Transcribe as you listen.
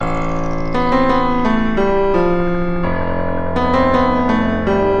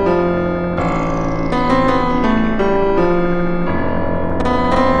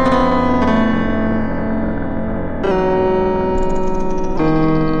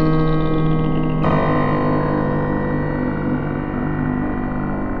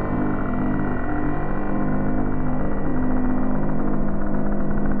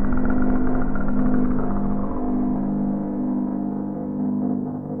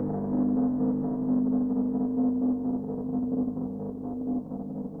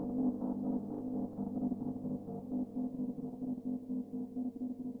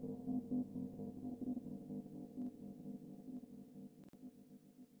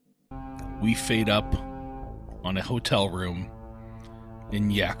we fade up on a hotel room in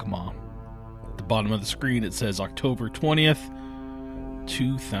Yakima. At the bottom of the screen, it says October 20th,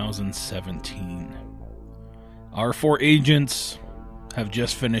 2017. Our 4 agents have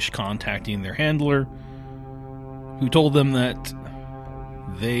just finished contacting their handler, who told them that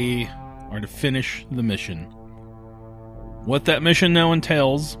they are to finish the mission. What that mission now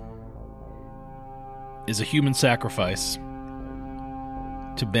entails is a human sacrifice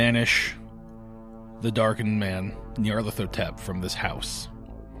to banish the darkened man, Nyarlathotep, from this house.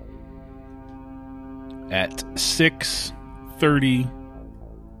 At 6:30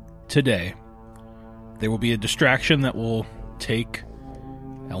 today, there will be a distraction that will take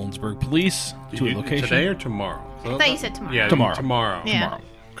Ellensburg police to a location. Today or tomorrow? I thought you said tomorrow. Yeah, Tomorrow. Yeah. Tomorrow.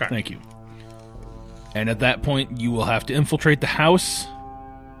 Okay. Thank you. And at that point, you will have to infiltrate the house,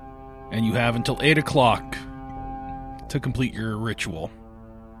 and you have until 8 o'clock to complete your ritual.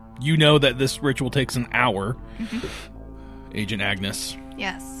 You know that this ritual takes an hour, Agent Agnes.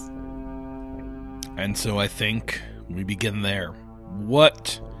 Yes. And so I think we begin there.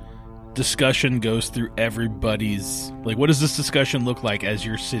 What discussion goes through everybody's... Like, what does this discussion look like as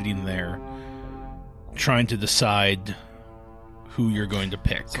you're sitting there trying to decide who you're going to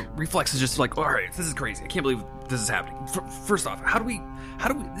pick? So Reflex is just like, all right, this is crazy. I can't believe this is happening. First off, how do we,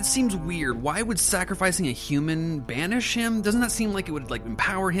 this seems weird. Why would sacrificing a human banish him? Doesn't that seem like it would, like,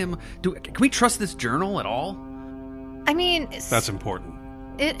 empower him? Can we trust this journal at all? I mean... That's important.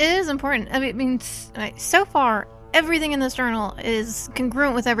 It is important. I mean, so far, everything in this journal is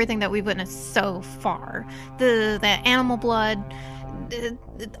congruent with everything that we've witnessed so far. The animal blood,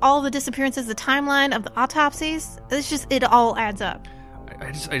 all the disappearances, the timeline of the autopsies. It's just, it all adds up.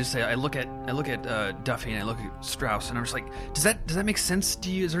 I just say I look at Duffy and I look at Strauss and I'm just like, does that make sense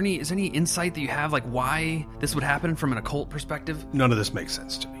to you? Is there any insight that you have, like, why this would happen from an occult perspective? None of this makes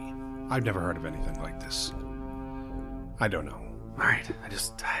sense to me. I've never heard of anything like this. I don't know. All right, I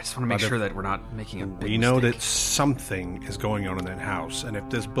just want to make sure that we're not making a big We know mistake. that something is going on in that house, and if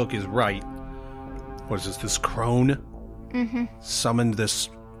this book is right, what is this? This crone summoned this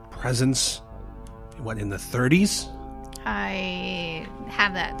presence. What, in the 30s? I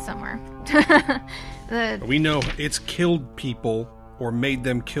have that somewhere. We know it's killed people or made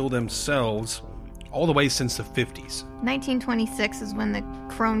them kill themselves all the way since the 50s. 1926 is when the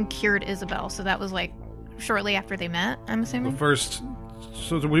crone cured Isabel, so that was like shortly after they met, I'm assuming.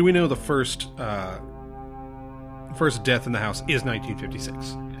 We know the first death in the house is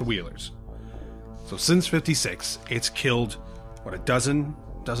 1956, the Wheelers. So since 56, it's killed, what, a dozen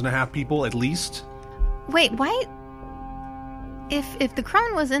and a half people at least? Wait, why? If the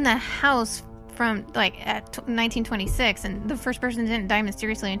crone was in the house from, like, at 1926, and the first person didn't die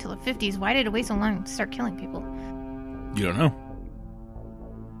mysteriously until the 50s, why did it wait so long to start killing people? You don't know.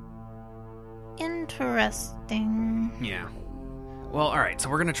 Interesting. Yeah. Well, all right. So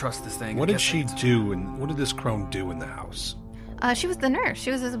we're gonna trust this thing. What did she do, and what did this crone do in the house? She was the nurse. She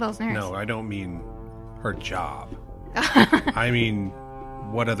was Isabel's nurse. No, I don't mean her job. I mean,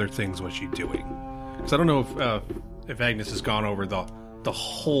 what other things was she doing? Because I don't know if Agnes has gone over the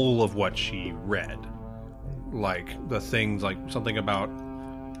whole of what she read, like the things, like something about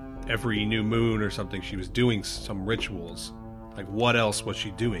every new moon or something. She was doing some rituals. Like, what else was she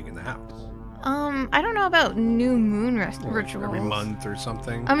doing in the house? I don't know about new moon rituals. Every month or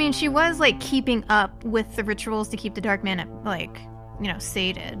something. I mean, she was, like, keeping up with the rituals to keep the Dark Man, like,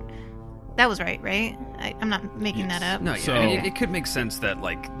 sated. That was right? I'm not making that up. No, So- I mean, it could make sense that,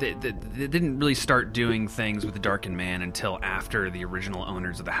 like, they didn't really start doing things with the Darkened Man until after the original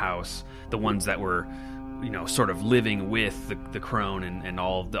owners of the house, the ones that were, sort of living with the crone and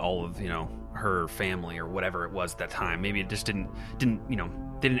all of her family or whatever it was at that time. Maybe it just didn't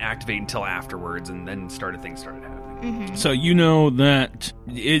activate until afterwards, and then things started happening. So you know that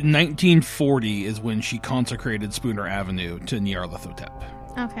in 1940 is when she consecrated Spooner Avenue to Nyarlathotep.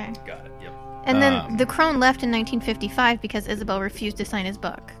 Okay. Got it. Yep. And then the crone left in 1955 because Isabel refused to sign his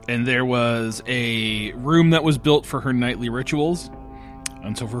book. And there was a room that was built for her nightly rituals.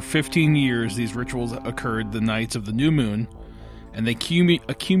 And so for 15 years, these rituals occurred the nights of the new moon, and they culminated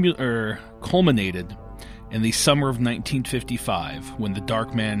in the summer of 1955 when the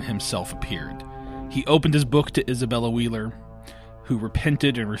Dark Man himself appeared. He opened his book to Isabella Wheeler, who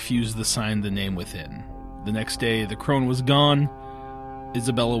repented and refused to sign the name within. The next day, the crone was gone,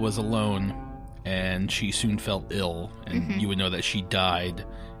 Isabella was alone, and she soon fell ill, and you would know that she died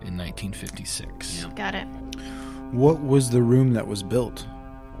in 1956. Yeah. Got it. What was the room that was built?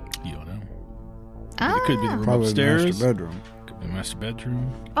 You don't know. Ah. It could be the room Probably upstairs. the master bedroom. Could be the master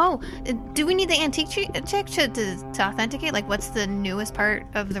bedroom. Oh, do we need the antique check to authenticate? Like, what's the newest part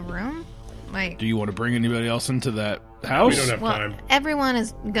of the room? Like, Do you want to bring anybody else into that house? We don't have well, time. everyone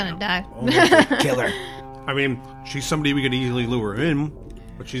is gonna die. Killer. I mean, she's somebody we could easily lure in,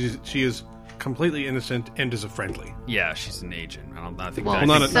 but she is completely innocent and is a friendly. Yeah, she's an agent. I think Well, that.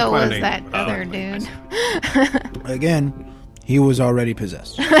 not a- so quite was an that agent, other dude. Again, he was already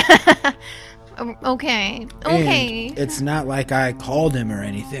possessed. Okay. And it's not like I called him or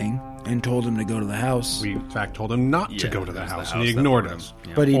anything and told him to go to the house. We, in fact, told him not to Yeah, go to it the was house, the and he house that ignored lured him. us.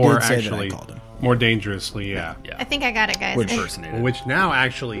 Yeah. But he Or did say actually, that I called him. more dangerously, yeah. Yeah. I think I got it, guys. Which- And- Impersonated. Which now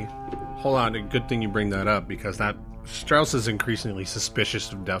actually, hold on, a good thing you bring that up, because that Strauss is increasingly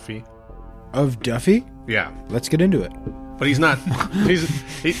suspicious of Duffy. Of Duffy? Yeah, Let's get into it. but he's not.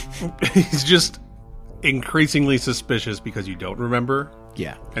 He's just increasingly suspicious because you don't remember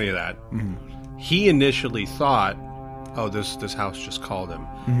Yeah. any of that. He initially thought, "Oh, this house just called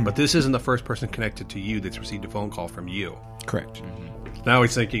him," but this isn't the first person connected to you that's received a phone call from you. Correct. Now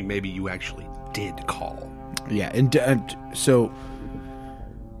he's thinking maybe you actually did call. Yeah, and so,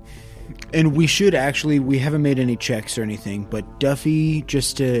 and we should actually, we haven't made any checks or anything, but Duffy,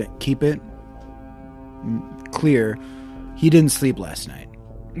 just to keep it clear, he didn't sleep last night.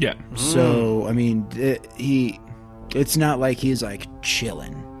 Yeah. So, I mean, it's not like he's like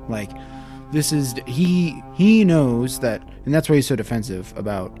chilling. Like, this is, he knows that, and that's why he's so defensive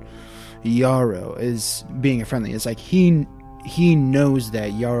about Yarrow is being a friendly. It's like he knows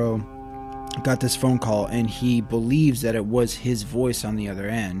that Yarrow got this phone call and he believes that it was his voice on the other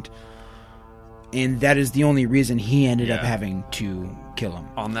end. And that is the only reason he ended up Yeah. having to kill him.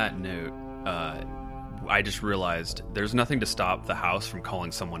 On that note, I just realized there's nothing to stop the house from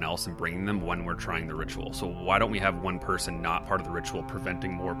calling someone else and bringing them when we're trying the ritual. So why don't we have one person not part of the ritual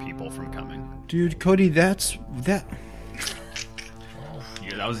preventing more people from coming? Dude, Cody, that.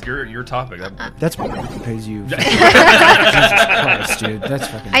 Yeah, that was your topic. That's what pays you. Jesus Christ, dude. That's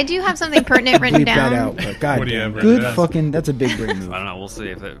fucking. I do have something pertinent written bleep that down. out, but god What do you damn, have written good down? fucking. That's a big brain move. I don't know. We'll see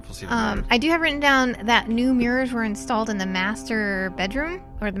if it matters. I do have written down that new mirrors were installed in the master bedroom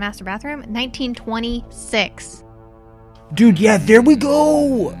or the master bathroom, 1926. Dude, yeah, there we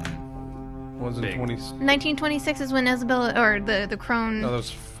go. Wasn't Big. 20? 1926 is when Isabella or the crone. No, that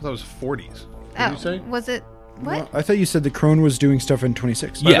was 40s. What oh, did you say? was it? What? Well, I thought you said the crone was doing stuff in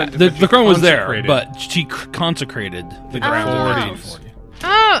 26. Yeah, but the she crone was there, consecrated. but she consecrated the ground. 40s.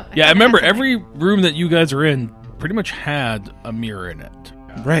 Oh, Yeah, I remember every room that you guys are in pretty much had a mirror in it.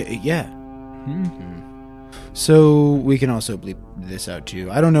 Right, yeah. So we can also bleep this out too.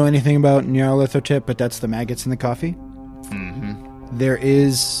 I don't know anything about Nyarlathotep, but that's the maggots in the coffee.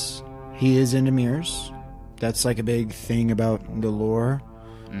 He is into mirrors. That's like a big thing about the lore,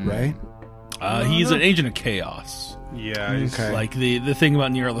 right? He's an agent of chaos. Yeah. he's- Okay. Like the thing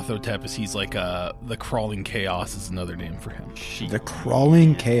about Nyarlathotep is he's like the crawling chaos is another name for him. The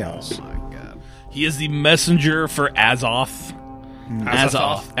crawling chaos. He is the messenger for Azathoth.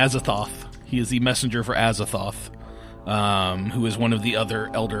 Azathoth. He is the messenger for Azathoth, who is one of the other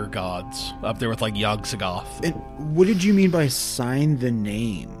elder gods up there with like Yog-Sothoth. And what did you mean by sign the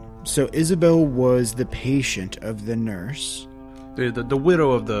name? So Isabel was the patient of the nurse. The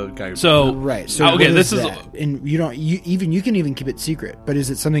widow of the guy. So Right. So okay, what this is that? And you can even keep it secret. But is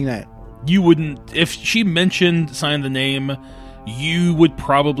it something that you wouldn't if she mentioned sign the name. You would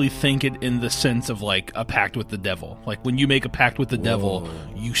probably think it in the sense of like a pact with the devil. Like when you make a pact with the devil,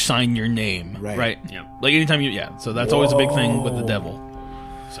 you sign your name, Right. Yeah. Like anytime you, so that's always a big thing with the devil.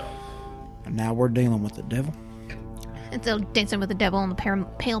 So now we're dealing with the devil? It's dancing with the devil in the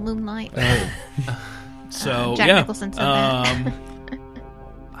pale moonlight. So Jack yeah, Nicholson said that.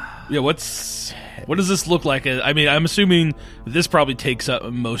 yeah. What does this look like? I mean, I'm assuming this probably takes up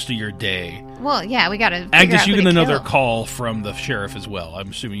most of your day. Well, yeah, we gotta. Agnes, you get get another kill. call from the sheriff as well. I'm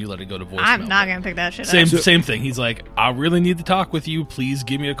assuming you let it go to voicemail. I'm not gonna pick that shit Same up. same thing. He's like, I really need to talk with you. Please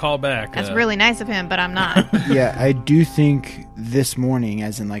give me a call back. That's really nice of him, but I'm not. Yeah, I do think this morning,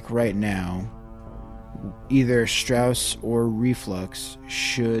 as in like right now, either Strauss or Reflux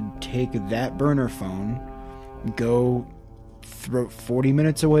should take that burner phone, go throw 40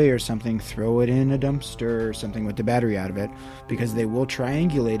 minutes away or something, throw it in a dumpster or something with the battery out of it, because they will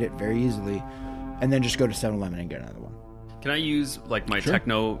triangulate it very easily, and then just go to 7-Eleven and get another one. Can I use like my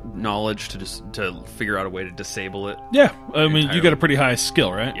techno knowledge to figure out a way to disable it? Yeah, I mean, you Entirely. got a pretty high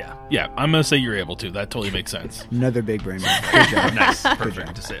skill, right? Yeah. Yeah, I'm gonna say you're able to. That totally makes sense. Another big brain move. Good job. Nice,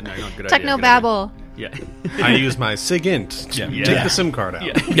 perfect. To say, no, good Techno idea, babble. good idea. I use my SIGINT to Yeah. take Yeah. the SIM card out.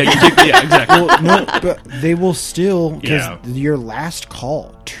 Yeah. Yeah, you take, yeah, exactly. Well, no, but they will still, because Yeah. your last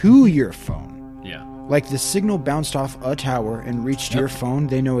call to your phone, Yeah. like the signal bounced off a tower and reached your phone,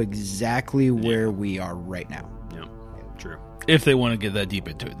 they know exactly where we are right now. Yeah. True. If they want to get that deep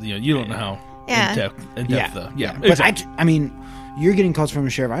into it, you don't know how Yeah. in depth. Yeah, But exactly. I mean, you're getting calls from a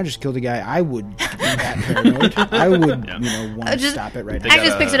sheriff. I just killed a guy. I would be that paranoid. I would, want to Just- stop it right They now.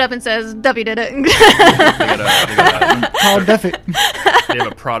 Agnes got picks a- it up and says, "Duffy did it." They got Call Duffy. they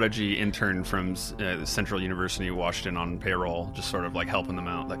have a prodigy intern from Central University of Washington on payroll, just sort of like helping them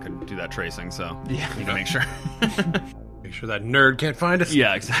out that could do that tracing. So Yeah. you can make sure. Make sure that nerd can't find us.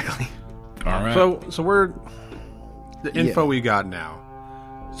 Yeah, exactly. All right. So we're the info we got now.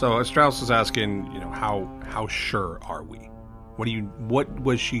 So Strauss was asking, how sure are we? What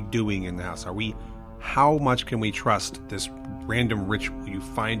was she doing in the house? How much can we trust this random ritual you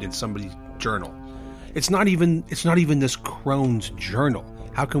find in somebody's journal? It's not even this crone's journal.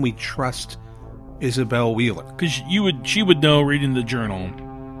 How can we trust Isabel Wheeler? Because she would know reading the journal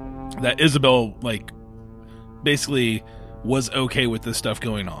that Isabel basically was okay with this stuff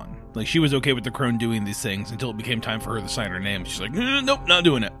going on. Like she was okay with the crone doing these things until it became time for her to sign her name. She's like, nope, not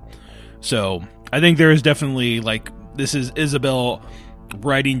doing it. So I think there is definitely this is Isabel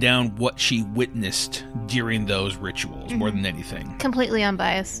writing down what she witnessed during those rituals more than anything. Completely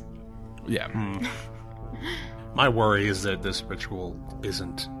unbiased. Yeah. My worry is that this ritual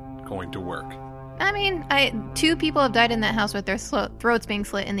isn't going to work. I mean, 2 people have died in that house with their throats being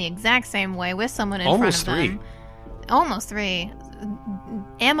slit in the exact same way with someone in Almost front of 3. them. Almost 3.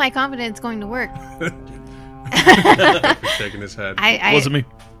 Am I confident it's going to work? He's shaking his head. Wasn't me.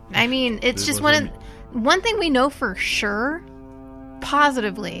 I mean, it's This just wasn't one thing we know for sure,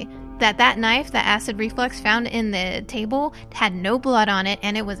 positively, that knife that acid reflux found in the table had no blood on it,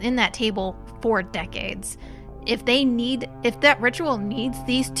 and it was in that table for decades. If that ritual needs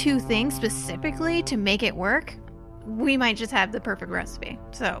these 2 things specifically to make it work, we might just have the perfect recipe.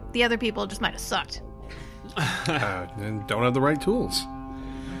 So the other people just might have sucked. And don't have the right tools.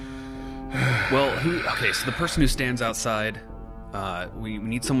 Well, so the person who stands outside, we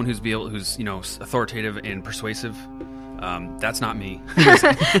need someone who's authoritative and persuasive. That's not me.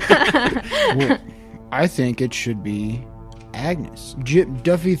 Well, I think it should be Agnes.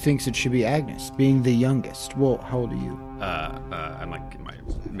 Duffy thinks it should be Agnes, being the youngest. Well, how old are you? I'm like in my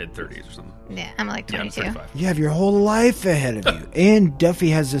mid-30s or something. Yeah, I'm like Yeah, I'm 22. 35. You have your whole life ahead of you. And Duffy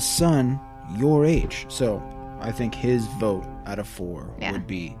has a son your age. So I think his vote out of 4 Yeah. would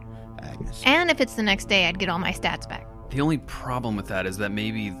be Agnes. And if it's the next day, I'd get all my stats back. The only problem with that is that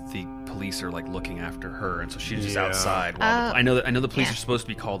maybe the police are looking after her, and so she's just Yeah. outside. I know the police are supposed to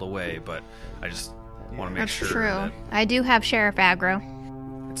be called away, but I just want to make That's sure true. that I do have Sheriff Aggro.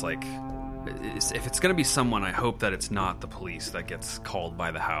 if it's going to be someone, I hope that it's not the police that gets called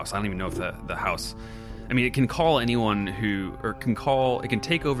by the house. I don't even know if the house. I mean, it can call anyone it can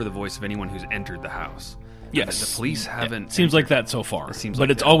take over the voice of anyone who's entered the house. Yes. The police haven't. It seems like that so far. It seems but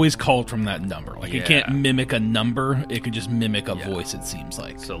like it's that. always called from that number. Like, it can't Yeah. mimic a number. It could just mimic a Yeah. voice, it seems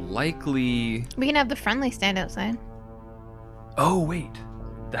like. So likely. We can have the friendly stand outside. Oh wait,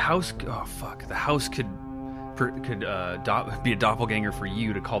 the house. Oh fuck, the house could be a doppelganger for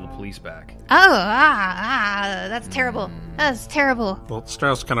you to call the police back. Oh, that's terrible. That's terrible. Well,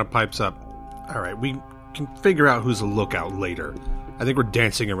 Strauss kind of pipes up. All right, we can figure out who's a lookout later. I think we're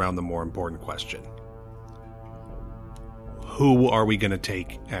dancing around the more important question. Who are we going to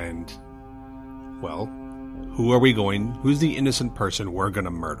take and, well, who's the innocent person we're going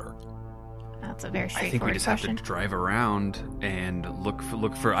to murder? That's a very I think we straightforward just question. have to drive around and look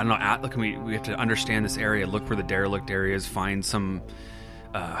for. I don't know. We have to understand this area. Look for the derelict areas. Find some.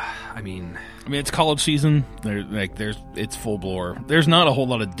 I mean, it's college season. It's full bore. There's not a whole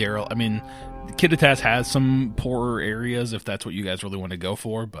lot of derelict. I mean, Kittitas has some poorer areas if that's what you guys really want to go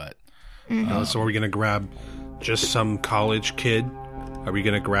for, but So are we going to grab just some college kid? Are we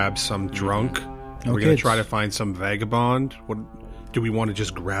going to grab some drunk? No Are we going kids. to try to find some vagabond? What do we want to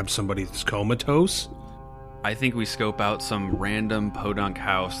just grab somebody that's comatose? I think we scope out some random podunk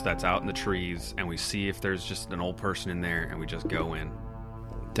house that's out in the trees, and we see if there's just an old person in there, and we just go in.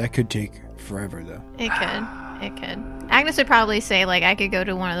 That could take forever, though. It could. It could. Agnes would probably say, I could go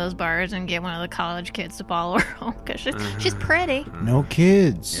to one of those bars and get one of the college kids to follow her home because she's pretty. No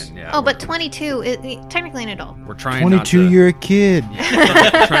kids. And, yeah, Oh, but 22 is technically an adult. we're trying 22, not to, you're a kid.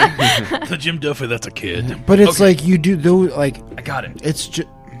 the Jim Duffy, that's a kid. But it's Okay. like you do, though, I got it. it's just,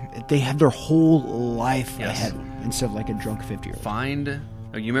 they have their whole life Yes. ahead of them instead of like a drunk 50-year-old. Find.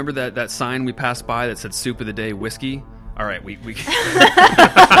 You remember that sign we passed by that said "Soup of the Day Whiskey"? All right, we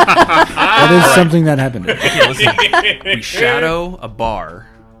That is something that happened. okay, listen. We shadow a bar,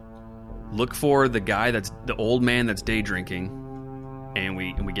 look for the guy that's the old man that's day drinking, and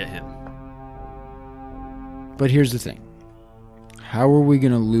we get him. But here's the thing. How are we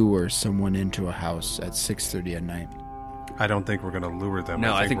going to lure someone into a house at 6:30 at night? I don't think we're going to lure them.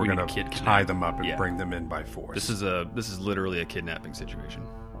 No, I think we we're need going a kid to tie kidnap. them up and Yeah. bring them in by force. This is literally a kidnapping situation.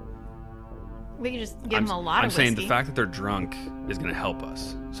 We could just give them a lot I'm of saying whiskey. the fact that they're drunk is going to help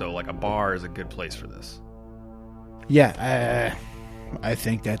us. So, like, a bar is a good place for this. Yeah, I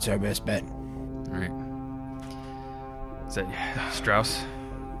think that's our best bet. All right. Is that Strauss?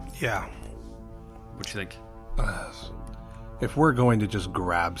 Yeah. What you think? If we're going to just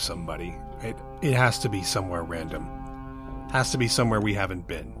grab somebody, it has to be somewhere random. Has to be somewhere we haven't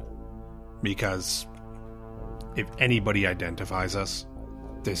been. Because if anybody identifies us,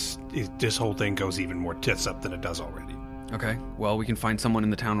 this whole thing goes even more tits up than it does already. Okay. Well, we can find someone in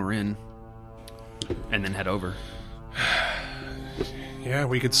the town we're in, and then head over. Yeah,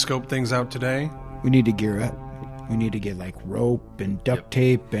 we could scope things out today. We need to gear up. We need to get like rope and duct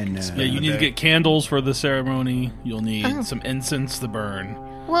tape and Yeah, you need to get candles for the ceremony. You'll need some incense to burn.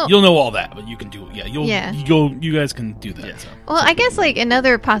 Well, You'll know all that, but you can do it. Yeah, Yeah. You guys can do that. Yeah. So. well, I guess like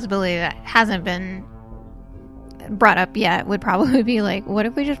another possibility that hasn't been brought up yet would probably be like, what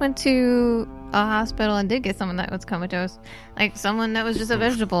if we just went to a hospital and did get someone that was comatose, like someone that was just a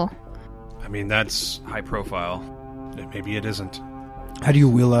vegetable? I mean, that's... High profile. Maybe it isn't. How do you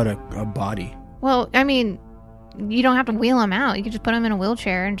wheel out a body? Well, I mean, you don't have to wheel them out. You could just put them in a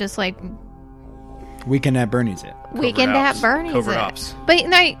wheelchair and just like Weekend at Bernie's it. weekend at Bernie's. Covert it. ops. But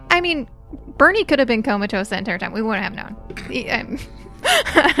no, I mean, Bernie could have been comatose the entire time. We wouldn't have known.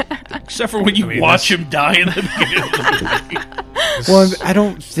 Except for when you watch him die in the beginning of the movie. Well, I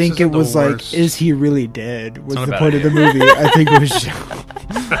don't think it isn't the was like, worst. is he really dead? Was not a the bad point of the idea. movie? I think it was.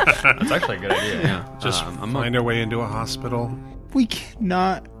 That's actually a good idea. Yeah. Just I'm find our way into a hospital. We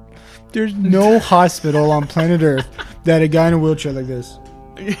cannot. There's no hospital on planet Earth that a guy in a wheelchair like this,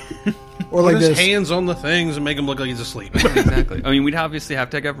 or Put like his this. hands on the things and make him look like he's asleep. exactly. I mean, we'd obviously have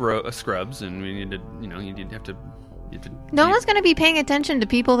to have scrubs, and we need to, you'd have to. No one's going to be paying attention to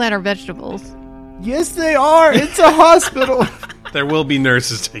people that are vegetables. Yes, they are. It's a hospital. There will be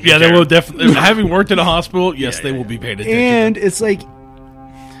nurses taking Yeah, care they will of definitely. Having worked in a hospital, yes, Yeah, they yeah, will be paid attention. And it's like,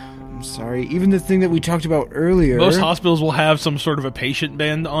 I'm sorry, even the thing that we talked about earlier. Most hospitals will have some sort of a patient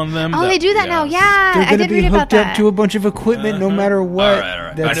band on them. Oh, they do that now. Yeah, they're I going to did be read about hooked up that. to a bunch of equipment, no matter what. All right.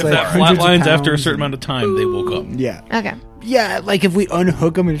 And That's if like that hundreds of flatlines after a pounds certain and- amount of time, they will come. Yeah, Okay. yeah. Like if we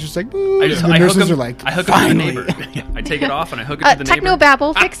unhook them, and it's just like, I the hook nurses them, are like, I hook them to the finally. neighbor. I take it off and I hook it to the neighbor.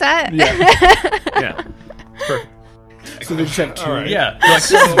 Technobabble, fix that. Yeah. So they just have two. Yeah. You're like,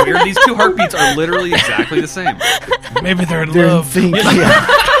 this is weird. These two heartbeats are literally exactly the same. Maybe they're in They're in love. sync.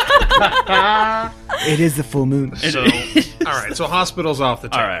 Yeah. It is the full moon. So, all right. So hospital's off the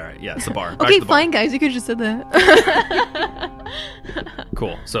All table. right. Yeah, it's the bar. Back Okay, to the bar. fine, guys. You could just said that.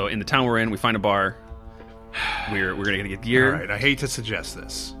 Cool. So in the town we're in, we find a bar. We're gonna get All gear. right. I hate to suggest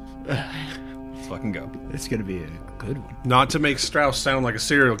this, Let's fucking go. It's gonna be a good one. not to make Strauss sound like a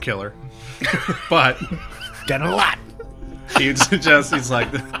serial killer, but Got a lot. he'd suggest he's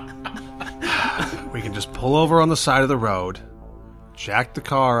like, we can just pull over on the side of the road, jack the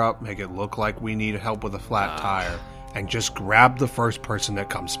car up, make it look like we need help with a flat tire, and just grab the first person that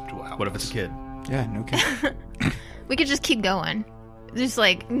comes to us. What if it's a kid? Yeah, no kidding. We could just keep going. Just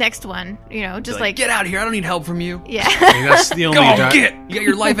like next one, just like get out of here! I don't need help from you. yeah. I mean, that's the only. Go di- get! You got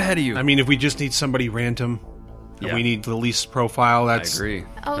your life ahead of you. I mean, if we just need somebody random, and Yeah. we need the least profile, I that's agree.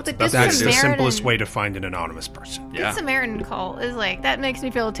 Oh, the the Good best that's the Samaritan. simplest way to find an anonymous person. Good Yeah. Samaritan call is like that makes me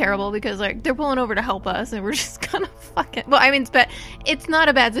feel terrible because like they're pulling over to help us and we're just gonna fucking. Well, I mean, it's not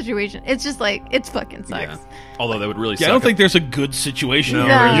a bad situation. It's just like it's fucking sucks. Yeah. Although that would really. Yeah, suck I don't if- think there's a good situation No,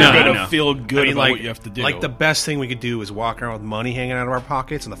 where you're no, going to no. feel good I mean, about what you have to do. Like the best thing we could do is walk around with money hanging out of our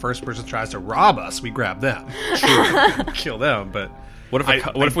pockets, and the first person tries to rob us, we grab them, kill them. But What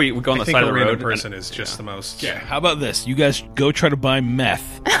if we go on the I think side a of the random road? person is just the most. Yeah, how about this? You guys go try to buy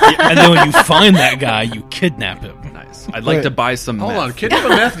meth, and then when you find that guy, you kidnap him. Nice. I'd like Wait. to buy some. Hold meth. on, kidnap a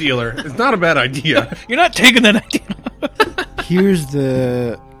meth dealer. It's not a bad idea. You're not taking that idea. Here's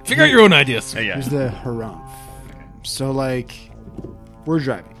the Figure out your own ideas. Yeah. here's the harumph. So like, we're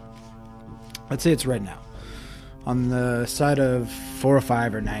driving. Let's say it's red now. On the side of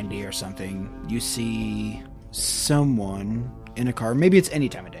 405 or 90 or something, you see someone in a car. Maybe it's any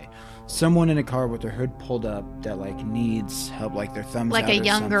time of day. Someone in a car with their hood pulled up that like needs help, like their thumbs Like out a or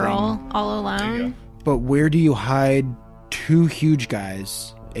young something. girl all alone. But where do you hide two huge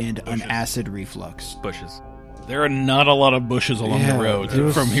guys and an acid reflux? Bushes. There are not a lot of bushes along Yeah, the road there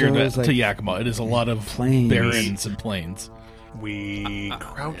was- from here there to, was, like, to Yakima. It is a lot of plains. barrens and plains. We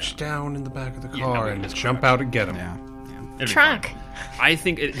crouch down in the back of the car and jump out and get them. Yeah. It'd be Trunk. fine. I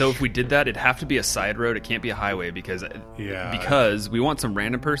think though if we did that, it'd have to be a side road. It can't be a highway because Yeah. because we want some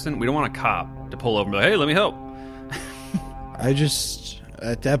random person. We don't want a cop to pull over and be like, "Hey, let me help." I just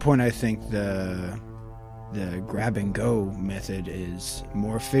at that point I think the grab and go method is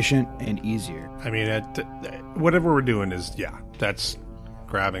more efficient and easier. I mean, whatever we're doing is that's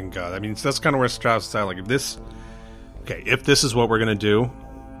grab and go. I mean, that's kind of where Strauss is at. Like if this is what we're gonna do,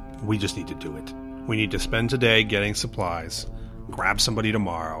 we just need to do it. We need to spend today getting supplies, grab somebody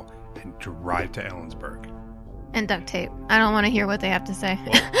tomorrow, and drive to Ellensburg. And duct tape. I don't want to hear what they have to say.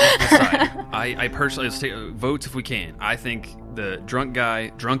 Decide. I personally, let's take votes if we can. I think the drunk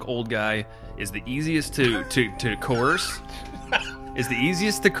old guy is the easiest to coerce. Is the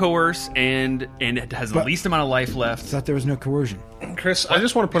easiest to coerce and it has the least amount of life I left. thought there was no coercion. Chris, I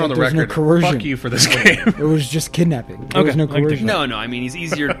just want to put on the There's no record, coercion. fuck you for this game. It was just kidnapping. There was Okay, no I can take coercion. No, I mean he's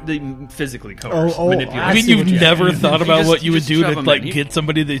easier to physically coerce, Oh, manipulate. I mean, see you've what you- never thought about just- what you you would just do shove to 'em like in. You- get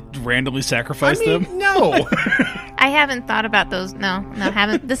somebody to randomly sacrifice them. No. I haven't thought about those. No,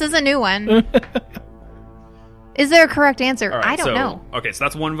 haven't. This is a new one. Is there a correct answer? All right, I don't know. Okay, so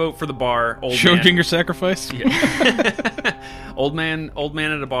that's one vote for the bar. Old man. Schrodinger sacrifice. old man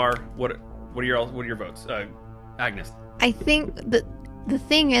at a bar. What are your votes? Agnes. I think the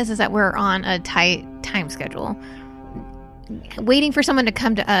thing is that we're on a tight time schedule. Waiting for someone to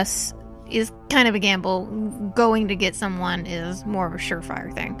come to us is kind of a gamble. Going to get someone is more of a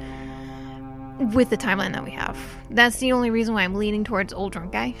surefire thing. With the timeline that we have, that's the only reason why I'm leaning towards old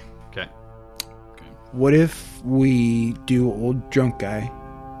drunk guy. Okay. What if we do old drunk guy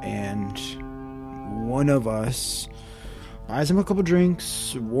and one of us buys him a couple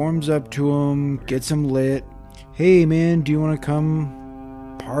drinks, warms up to him, gets him lit. Hey man, do you want to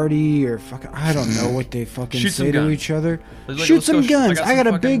come party or fucking I don't know what they fucking Shoot say some to guns. each other. Like, Shoot let's some go guns. I got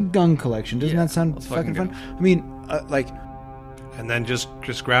a fucking- big gun collection. Doesn't Yeah, that sound let's fucking fucking fun? go. I mean, like And then just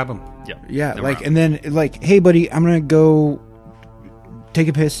grab them. yeah, Then like we're out. and then like, hey buddy, I'm gonna go take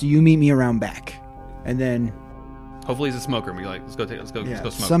a piss. You meet me around back, and then Hopefully he's a smoker. And be like, let's go yeah,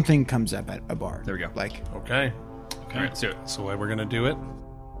 smoke. something comes up at a bar. There we go. Like, Okay. All right, let's do it. So we're gonna do it.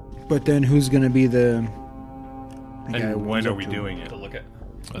 but then who's gonna be the guy who And when warms are up we to him? doing it? To look at.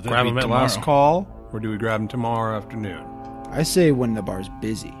 Grab them at last call, or do we grab them tomorrow afternoon? I say when the bar's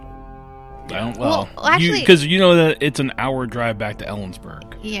busy. Well, actually- because you know that it's an hour drive back to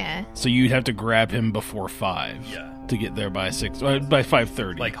Ellensburg, Yeah. so you'd have to grab him before 5. Yeah. To get there by 6, by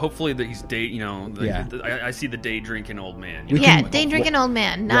 5:30. Like, hopefully that he's day. You know, like, Yeah. I see the day drinking old man. We You know, Yeah, can day drinking old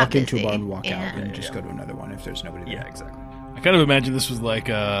man, not walk into a busy. bar and walk out Yeah. and just go to another one if there's nobody there. yeah, exactly. I kind of imagine this was like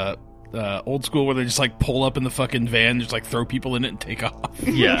old school where they just like pull up in the fucking van, just like throw people in it and take off.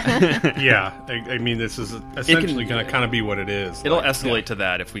 Yeah. Yeah, I mean, this is essentially going to kind of be what it is. It'll Like, escalate to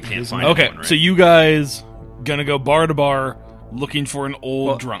that if we can't find Okay, anyone, right? so you guys gonna go bar to bar looking for an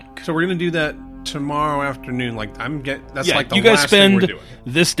old drunk. So we're going to do that tomorrow afternoon. Like that's Yeah, like the you guys last thing we're spend doing.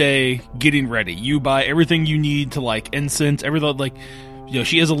 this day getting ready. You buy everything you need to like incense, everything like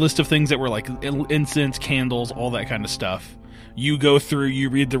she has a list of things that were like incense, candles, all that kind of stuff. You go through, you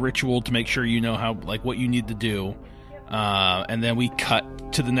read the ritual to make sure you know how like what you need to do, and then we cut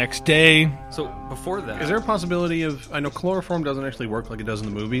to the next day. So before that, Is there a possibility of? I know chloroform doesn't actually work like it does in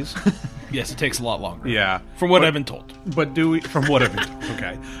the movies. Yes, it takes a lot longer. Yeah, from what But- I've been told. But do we? From what I've been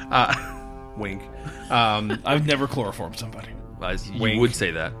okay. Wink. I've never chloroformed somebody. you Wink. would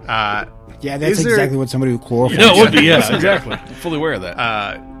say that. Yeah, that's Is there- exactly what somebody who chloroforms. No, it would be yes, exactly. I'm fully aware of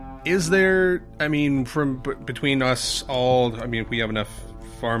that. Is there? I mean, between us all, I mean, if we have enough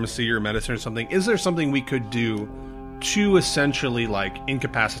pharmacy or medicine or something, is there something we could do to essentially like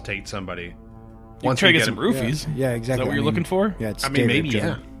incapacitate somebody? You try to get him- some roofies. Yeah, exactly. Is that what I you're mean, looking for? Yeah, it's I mean, maybe, David,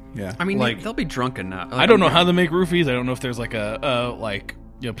 yeah. Yeah. I mean, Like- they'll be drunk enough. I don't know how to make roofies. I don't know if there's like a like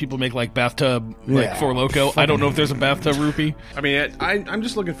people make like bathtub like Yeah. Four Loko. I don't know if there's a bathtub roofie. I mean, I'm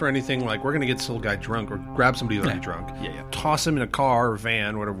just looking for anything like we're gonna get this little guy drunk or grab somebody who's already drunk. Yeah. Toss him in a car or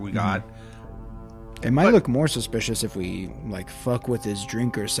van, whatever we got. It might look more suspicious if we like fuck with his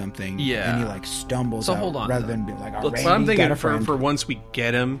drink or something. Yeah. And he like stumbles So out hold on. rather than be like, oh, But Randy, But I'm got thinking a friend. for once we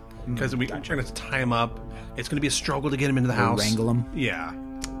get him, because we're trying to tie him up. It's going to be a struggle to get him into the house. wrangle him. Yeah.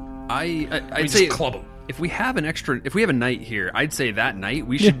 I'd We say just club him. if we have a night here, I'd say that night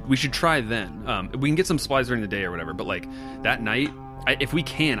we should try then. We can get some supplies during the day or whatever, but like that night, if we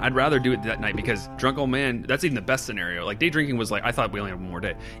can, I'd rather do it that night because drunk old man. That's even the best scenario. Like day drinking was like I thought we only had one more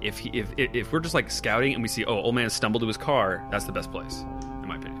day. If we're just like scouting and we see old man stumbled to his car, that's the best place in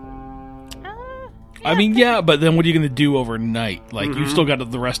my opinion. I mean, yeah, but then what are you going to do overnight? Like you've still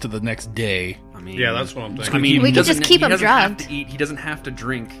got the rest of the next day. I mean, Yeah, that's what I'm thinking. I mean, We could doesn't- just keep he him doesn't have drugged. to eat. He doesn't have to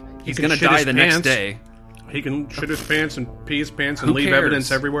drink. He's can gonna shit die his the next pants. day. He can shit his pants and pee his pants and Who leave cares?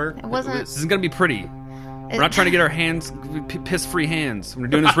 evidence everywhere. It wasn't. This isn't gonna be pretty. We're not trying to get our hands piss-free hands. We're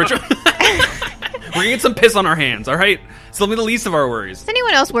doing this ritual. We're gonna get some piss on our hands, all right? So it'll be the least of our worries. Is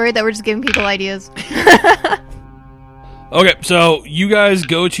anyone else worried that we're just giving people ideas? Okay, so you guys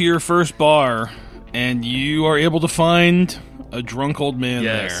go to your first bar, and you are able to find a drunk old man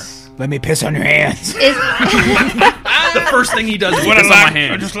Yes. Let me piss on your hands. Is, The first thing he does is there. piss on my I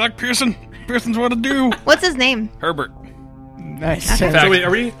hands. just like piercing. Piercing's what I do. what's his name? Herbert. Nice. Okay. So wait,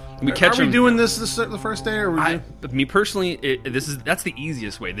 are we catch are we him- doing this the first day, or are we doing... Me personally, that's the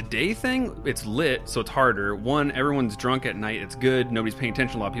easiest way. The day thing, it's lit, so it's harder. One, everyone's drunk at night. It's good. Nobody's paying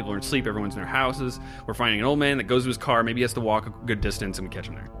attention. A lot of people are asleep. Everyone's in their houses. We're finding an old man that goes to his car. Maybe he has to walk a good distance, and we catch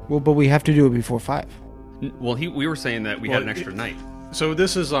him there. Well, but we have to do it before 5. Well, we were saying that we had an extra night. So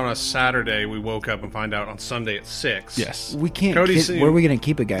this is on a Saturday. We woke up and find out on Sunday at 6. Yes. We can't. Cody's Where are we going to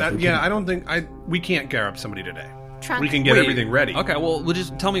keep a guy? if we Yeah, can't- I don't think we can't gear up somebody today. Trunk. We can get Wait, everything ready. Okay, well,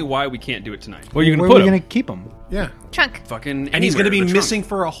 just tell me why we can't do it tonight. Where are you Where going to are put we him? going to keep him? Yeah, Trunk. Fucking and he's going to be anywhere, the missing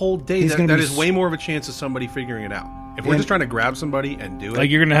for a whole day. He's gonna That be is way more of a chance of somebody figuring it out. If we're And- just trying to grab somebody and do it,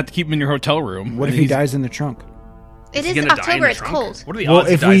 Like, you're going to have to keep him in your hotel room. What and if he he's- dies in the trunk? It Is is he gonna die in October. the It's trunk? cold. What are the Well, odds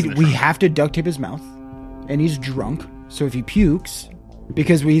he if dies in the we trunk? have to duct tape his mouth, and he's drunk, so if he pukes,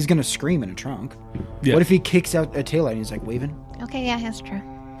 because he's going to scream in a trunk. Yeah. What if he kicks out a taillight and he's like waving? Okay, yeah, that's true.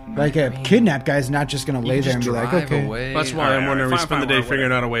 Like a kidnapped guy's not just going to lay You there just and be like, drive okay. away. that's why All right, I'm all wondering right, we spend the day fine,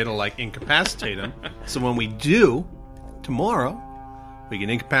 figuring out a way to like incapacitate him. So when we do tomorrow, we can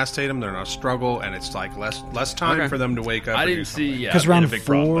incapacitate them. They're not a struggle, and it's like less time Okay. for them to wake up. I and do didn't something. see. Yeah, Because being a round big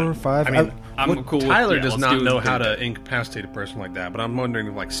 4 problem, or but 5, I mean, I'm cool. Tyler with, does let's not do know the how day. to incapacitate a person like that, but I'm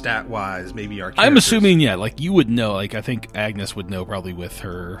wondering, like stat wise, maybe our. I'm characters- assuming, yeah, like you would know. Like I think Agnes would know probably with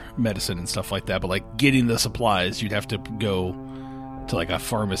her medicine and stuff like that. But like getting the supplies, you'd have to go to like a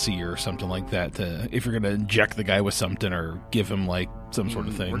pharmacy or something like that to if you're gonna inject the guy with something or give him like some sort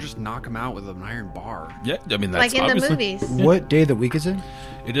of thing. Or just knock him out with an iron bar. Yeah, I mean that's Like in the obviously- movies. What day of the week is it?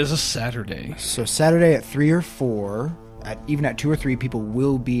 It is a Saturday. So Saturday at 3 or 4, even at 2 or 3, people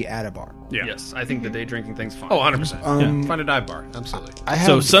will be at a bar. Yeah. Yes, I think the day drinking thing's fine. Oh, 100%. Um, Find a dive bar. Absolutely. I have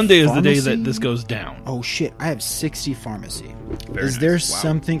So Sunday is the day pharmacy. that this goes down. Oh shit! I have 60 pharmacy. Very Is there nice. Wow.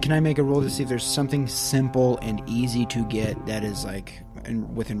 something? Can I make a roll to see if there's something simple and easy to get that is like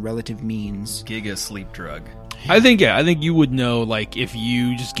within relative means? Giga sleep drug. I think you would know like if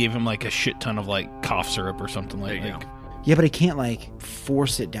you just gave him like a shit ton of like cough syrup or something like There you that. go. Yeah, but I can't like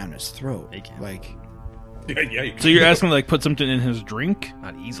force it down his throat. You can. Like, Yeah. You So you're asking to like put something in his drink?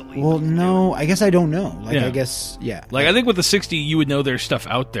 Not easily. well, no. I guess I don't know. Like, Yeah. I guess yeah. Like I think with the 60 you would know there's stuff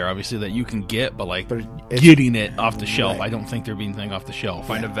out there obviously that you can get, but like But it's- getting it off the shelf, Right. I don't think there'd be anything off the shelf.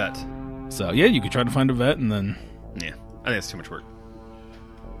 Find a vet. So yeah, you could try to find a vet and then Yeah, I think it's too much work.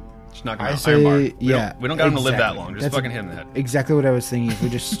 Just knock him I out. say Iron bar. yeah. We don't got him to live that exactly. long. Just That's fucking hit him in the head. Exactly what I was thinking. If we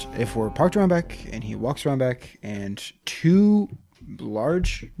just if we're parked around back and he walks around back and 2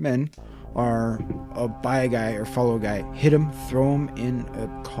 large men are by a guy or follow a guy, hit him, throw him in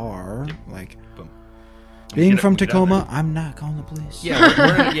a car, like Boom. being Get it- from get it out Tacoma, I'm not calling the police. Yeah,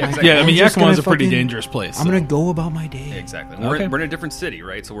 yeah, exactly. yeah, I mean I'm just Yakima's gonna a pretty fucking- dangerous place. I'm so. gonna go about my day. Exactly. Okay. We're in a different city,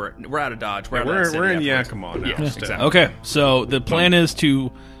 right? So we're out of Dodge. We're Yeah, out of that city we're in afterwards. Yakima now. Yeah, still. exactly. Okay, so the plan is to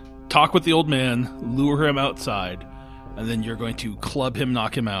talk with the old man, lure him outside, and then you're going to club him,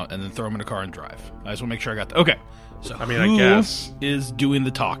 knock him out, and then throw him in a car and drive. I just want to make sure I got that. Okay, so I mean, I who guess. is doing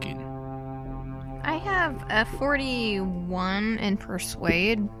the talking? I have a 41 in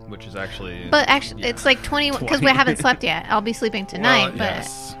persuade, Which is actually. but actually it's like 21 because we haven't slept yet. I'll be sleeping tonight,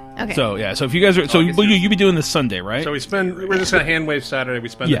 Yes. but okay. So yeah, so if you guys are, so I guess you be doing this Sunday, right? So we're just gonna hand wave Saturday. We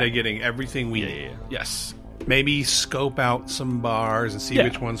spend Yeah. the day getting everything we need. yes. Maybe scope out some bars and see Yeah.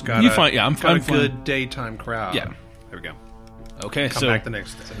 which one's got You a, find- yeah, I'm got a fine. good daytime crowd. Yeah. There we go. Okay, Come so back the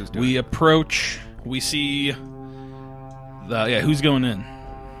next day. we approach. We see. Who's going in?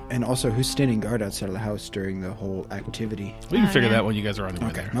 And also, who's standing guard outside of the house during the whole activity? We can Oh, figure yeah. that when you guys are on your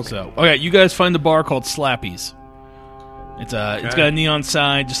way Okay, there. okay. So, okay, you guys find the bar called Slappy's. It's got a neon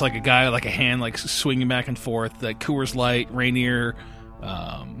sign, just like a guy, like a hand, like swinging back and forth. Like Coors Light, Rainier,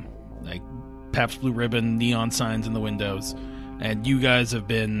 like Pabst Blue Ribbon, neon signs in the windows. And you guys have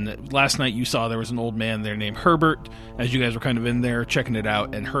been. Last night you saw there was an old man there named Herbert. As you guys were kind of in there checking it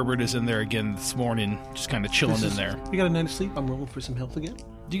out, and Herbert is in there again this morning, just kind of chilling in there. You got a night of sleep? I'm rolling for some health again.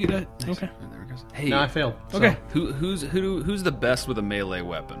 Do you get that? Okay. There it goes. Hey, No, I failed. Okay. who's the best with a melee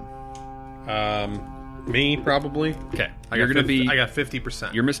weapon? Me probably. Okay, I got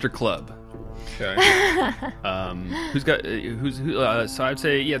 50%. You're Mr. Club. Okay. Who's got so I'd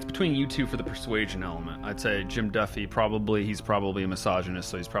say it's between you two for the persuasion element. I'd say Jim Duffy he's probably a misogynist,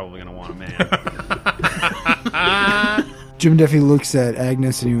 so he's probably going to want a man. Jim Duffy looks at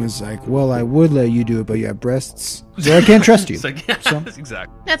Agnes and he was like, well, I would let you do it, but you have breasts, so I can't trust you. It's like, yeah, So-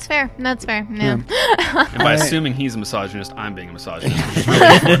 exactly. That's fair. Yeah. And by assuming he's a misogynist, I'm being a misogynist.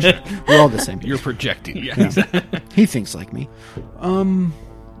 We're all the same. You're projecting. Yeah. He thinks like me.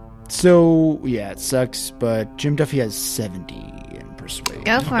 So, yeah, it sucks, but Jim Duffy has 70 in persuade.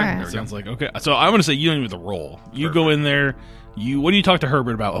 Go for There we it. go. Sounds like okay. So I'm gonna say you don't even have to roll. You go in there. What do you talk to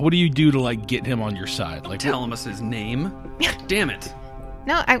Herbert about? What do you do to like get him on your side? Like Tell him us his name. Damn it.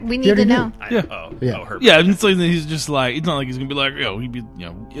 No, we need already to know. Yeah. Yeah. Herbert. Yeah, it's like he's just like it's not like he's gonna be like he'd be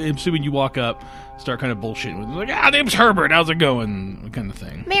I'm assuming you walk up, start kind of bullshitting with him like name's Herbert, how's it going, kind of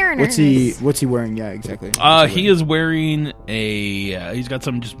thing. Mariners. What's he wearing? Yeah, exactly. He is wearing he's got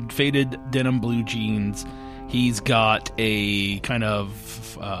some just faded denim blue jeans. He's got a kind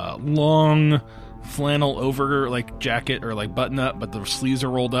of long flannel over like jacket or like button up, but the sleeves are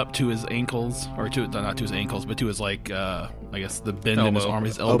rolled up to his ankles, or to not to his ankles, but to his like I guess the bend in his Elbow. arm,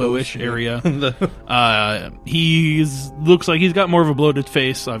 his elbowish area. He's looks like he's got more of a bloated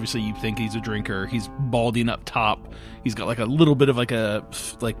face. Obviously, you think he's a drinker. He's balding up top. He's got like a little bit of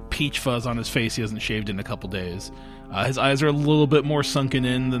like peach fuzz on his face. He hasn't shaved in a couple days. His eyes are a little bit more sunken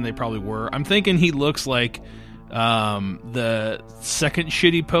in than they probably were. I'm thinking he looks like the second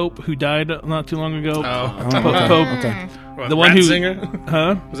shitty pope who died not too long ago. Pope. Okay. What, The one who- Ratzinger?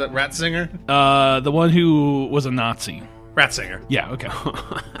 Huh? Was that Ratzinger? The one who was a Nazi. Ratzinger. Yeah, okay.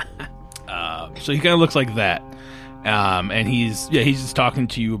 So he kind of looks like that. And he's just talking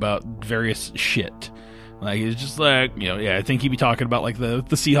to you about various shit. Like, he's just like, I think he'd be talking about, like, the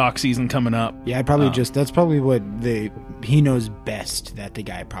Seahawks season coming up. Yeah, I'd probably that's probably what he knows best that the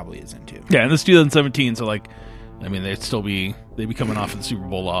guy probably is into. Yeah, and this 2017, so, like, I mean, they'd be coming off of the Super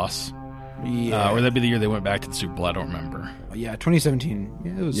Bowl loss. Yeah. Or that'd be the year they went back to the Super Bowl, I don't remember. Yeah, 2017.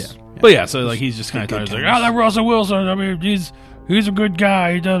 Yeah, it was. Yeah. But yeah, so, like, he's just kind of Good talking, times. like, that Russell Wilson, I mean, he's a good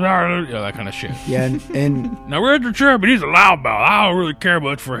guy, he does, that kind of shit. Yeah, and Now, Richard Sherman, he's a loudmouth. I don't really care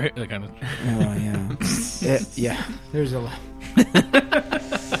much for him. That kind of. yeah, there's a lot.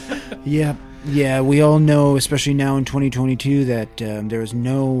 Yeah, we all know, especially now in 2022, that there was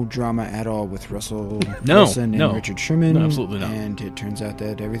no drama at all with Russell Wilson and Richard Sherman. No, absolutely not. And it turns out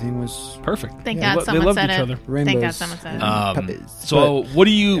that everything was Perfect. Thank Yeah, God they someone loved said each it. other. rainbows. Thank God someone said it. Puppies. So, what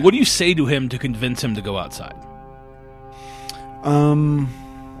do you say to him to convince him to go outside?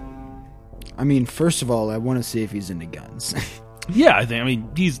 I mean, first of all, I want to see if he's into guns. Yeah, I mean,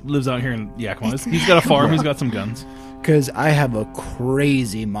 he lives out here in Yakima. He's got a farm. He's got some guns. Because I have a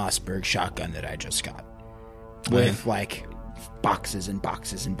crazy Mossberg shotgun that I just got. With, like, boxes and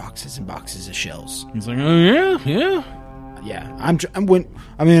boxes and boxes and boxes of shells. He's like, oh yeah. Yeah, I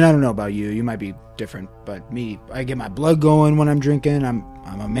don't know about you. You might be different, but me, I get my blood going when I'm drinking. I'm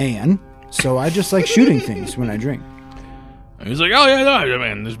a man, so I just like shooting things when I drink. And he's like, oh yeah, no,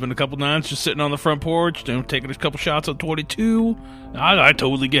 man. There's been a couple nights just sitting on the front porch, taking a couple shots on 22. I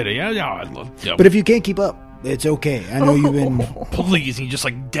totally get it. Yeah, I love. Yeah. But if you can't keep up, it's okay. I know you've been. Please, he just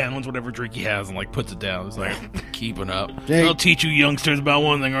like downs whatever drink he has and like puts it down. It's like keeping up. Hey. I'll teach you youngsters about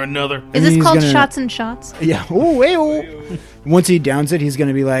one thing or another. Is And this he's called gonna- Shots and Shots? Yeah. Oh. Once he downs it, he's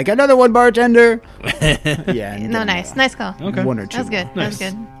gonna be like, another one, bartender. Yeah. and No, then, nice. Nice call. Okay. One or two. That was good. That was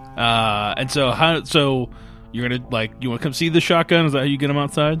Nice. good. And so you're gonna you want to come see the shotgun? Is that how you get him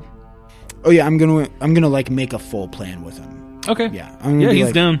outside? Oh yeah, I'm gonna like make a full plan with him. Okay. Yeah. I'm gonna Yeah, be he's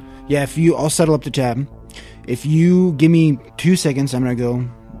like, down. Yeah, I'll settle up the tab. If you give me 2 seconds, I'm gonna go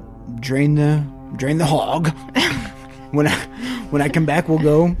drain the hog. when I come back, we'll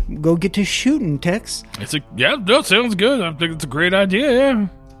go get to shooting, Tex. That sounds good. I think it's a great idea. Yeah.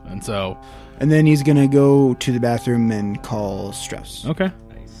 And so, And then he's gonna go to the bathroom and call Strauss. okay.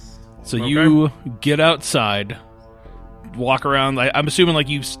 So you get outside, walk around. I'm assuming like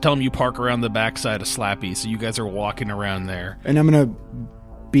you tell him you park around the backside of Slappy. So you guys are walking around there. And I'm gonna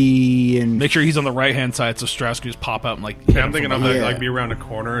be in. Make sure he's on the right hand side so Strauss can just pop out and like. hit Yeah, I'm him thinking from I'm gonna Yeah. like be around a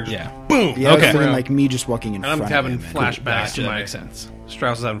corner and just Yeah. boom. Yeah, I was Okay. thinking like me just walking in And I'm front having of him. flashbacks That to my makes sense.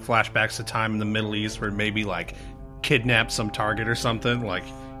 Strauss is having flashbacks to time in the Middle East where maybe like kidnapped some target or something. Like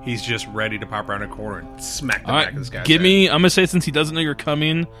he's just ready to pop around a corner and smack the All back right. of this guy's Give head. me. I'm gonna say since he doesn't know you're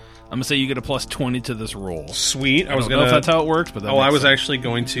coming, I'm gonna say you get a plus 20 to this roll. Sweet. I I was don't know gonna. if that's how it works, but that Oh, I makes was sense. actually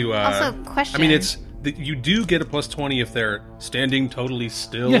going to. Also, question. I mean, you do get a plus 20 if they're standing totally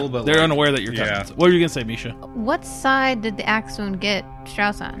still. Yeah, but they're like, unaware that you're coming. Yeah. What were you gonna say, Misha? What side did the axe wound get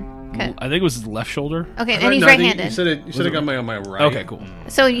Strauss on? Okay. I think it was his left shoulder. Okay, I and thought- he's no, I think right-handed. You said it got me on my right. Okay, cool.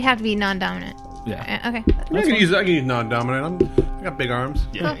 So you have to be non-dominant. Yeah. Okay. I can use non-dominant. I got big arms.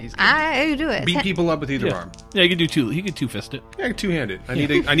 Yeah. I do it. Beat people up with either Yeah. arm. Yeah, you could do two. He could two fist it. Yeah, two-handed. I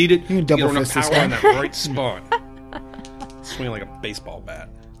need it. can double get enough fist this power guy. on that right spot. swinging like a baseball bat.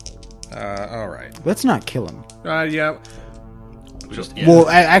 All right. Let's not kill him. Yeah. Just, Well,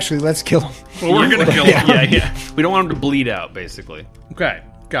 actually, let's kill him. Well, we're gonna kill him. yeah. We don't want him to bleed out, basically. Okay,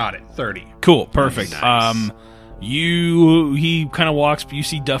 got it. 30. Cool, perfect. Nice. He kind of walks. You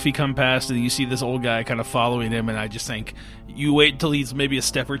see Duffy come past, and you see this old guy kind of following him. And I just think you wait until he's maybe a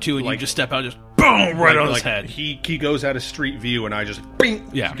step or two, and you just step out, just boom, right on his head. He goes out of street view, and I just bing,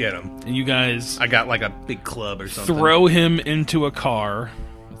 Yeah. get him. And you guys I got like a big club or something. throw him into a car.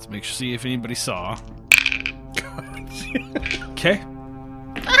 Let's make sure see if anybody saw. Okay,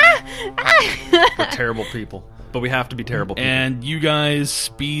 We're terrible people. But we have to be terrible people. and you guys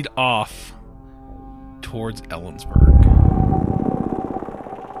speed off towards Ellensburg.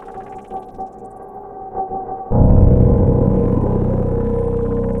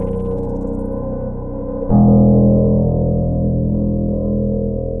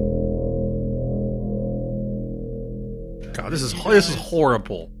 God, this is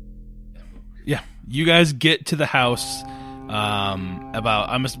horrible. Yeah, you guys get to the house. You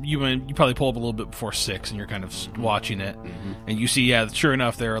probably pull up a little bit before 6, and you're kind of watching it, and you see, sure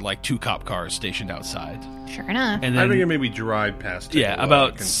enough, there are like 2 cop cars stationed outside, Sure enough. and I think I then maybe drive past it. yeah, a while.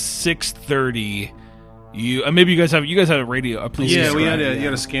 about I can- 6:30, you maybe you guys had a radio, a police. Yeah, we scanner. had you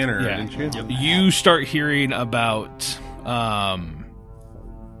had a scanner, Yeah. didn't you? You start hearing about.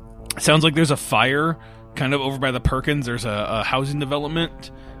 Sounds like there's a fire kind of over by the Perkins. There's a housing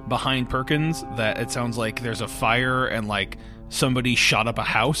development behind Perkins that it sounds like there's a fire and like somebody shot up a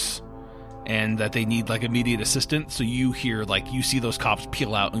house and that they need like immediate assistance. So you hear you see those cops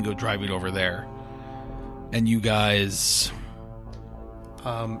peel out and go driving over there, and you guys.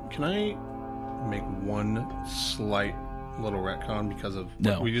 Can I make one slight little retcon because of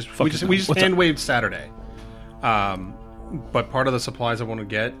No. we just Focus on- we just what's up? hand waved Saturday. But part of the supplies I want to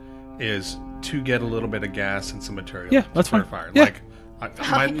get is to get a little bit of gas and some material. Yeah, that's for fine. fire. Yeah. Like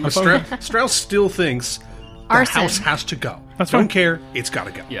Strauss still thinks the Arson. house has to go. That's Don't fine. care. It's got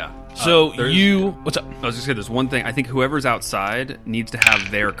to go. yeah. So there's- what's up? I was just gonna say, there's one thing. I think whoever's outside needs to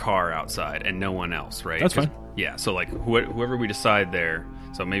have their car outside and no one else, right? That's 'Cause- fine. Yeah, so like whoever we decide there,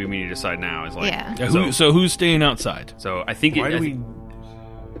 so maybe we need to decide now is like, Yeah. Yeah, so who's staying outside? So I think Why do we?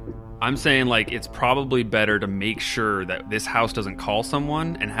 I'm saying like it's probably better to make sure that this house doesn't call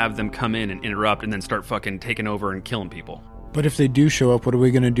someone and have them come in and interrupt and then start fucking taking over and killing people. But if they do show up, what are we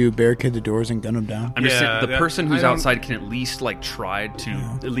going to do? Barricade the doors and gun them down? I'm just Yeah, saying the person who's I don't- outside can at least like try to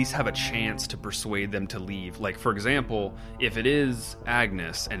at least have a chance to persuade them to leave. Like for example, if it is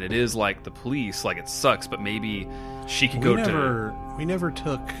Agnes and it is like the police, like it sucks, but maybe she could go to. We never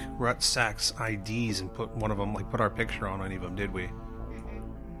took Rutsack's IDs and put one of them, like put our picture on any of them, did we?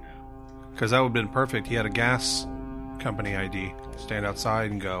 Because that would have been perfect. He had a gas company ID. Stand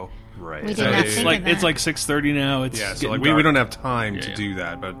outside and go. Right. We So did not it's think Like of it's that. like 6:30 now. It's Yeah, so getting like dark. we don't have time Yeah, to yeah. do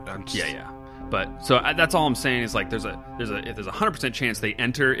that. But I'm just, Yeah. But so that's all I'm saying is like there's a 100% chance they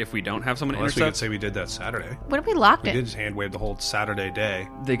enter if we don't have someone Unless we could intercept. say we did that Saturday. What if we locked We it? did just hand wave the whole Saturday day.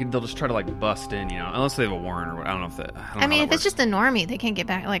 They'll just try to like bust in, unless they have a warrant or what. I don't know if that. I mean, if it's just a normie, they can get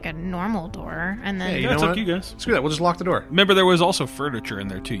back like a normal door, and then Yeah, you Yeah, know it's up what? to you guys. Screw that. We'll just lock the door. Remember, there was also furniture in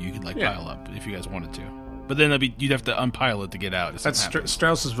there too. You could Yeah. pile up if you guys wanted to. But then you'd have to unpile it to get out. if That's something happens.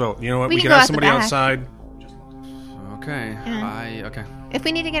 Strauss's vote. You know what? We We can can go have out the somebody back. outside. Okay. Yeah. Okay. if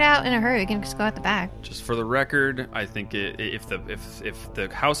we need to get out in a hurry, we can just go out the back. Just for the record, I think if the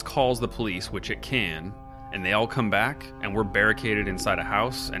house calls the police, which it can, and they all come back, and we're barricaded inside a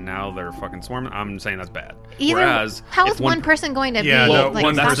house, and now they're fucking swarming, I'm saying that's bad. Either Whereas how if is one person going to Yeah, be no, like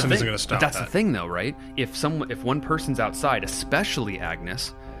one stop person them? isn't going to stop But that's that. the thing, though, right? If one person's outside, especially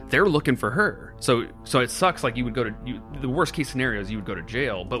Agnes, they're looking for her. So it sucks. Like the worst case scenario is you would go to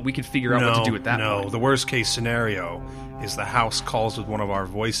jail, but we could figure out what to do at that no. point. The worst case scenario is the house calls with one of our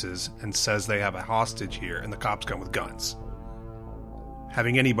voices and says they have a hostage here, and the cops come with guns.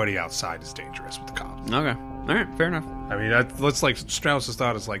 Having anybody outside is dangerous with the cops. Okay. All right. Fair enough. I mean, let's like Strauss's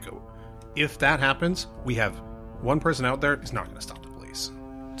thought is like, if that happens, we have one person out there is not going to stop the police.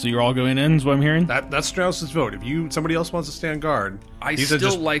 So you're all going in, is what I'm hearing? That's Strauss's vote. If somebody else wants to stand guard, I he said still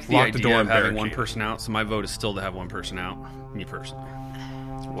just like the lock idea door of and having one barricade. person out, so my vote is still to have one person out. Me personally.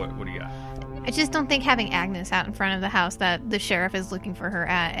 So what do you got? I just don't think having Agnes out in front of the house that the sheriff is looking for her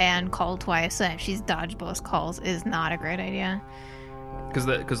at and called twice so that she's dodged both calls is not a great idea.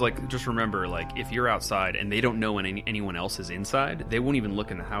 Because like, just remember, like, if you're outside and they don't know when anyone else is inside, they won't even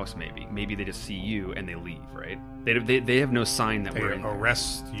look in the house. Maybe they just see you and they leave. Right? They have no sign that They we're in. there.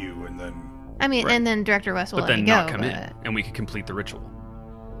 arrest you and then I mean, Right. and then Director West will But let then me go. not come in, but- and we could complete the ritual.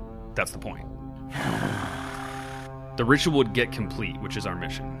 That's the point. The ritual would get complete, which is our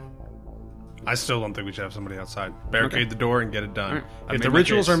mission. I still don't think we should have somebody outside. Barricade the door and get it done. All right. I've If made the my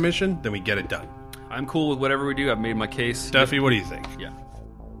ritual's case. our mission, then we get it done. I'm cool with whatever we do. I've made my case. Duffy, what do you think? Yeah.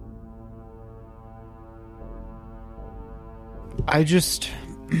 I just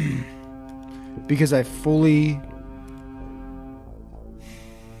because I fully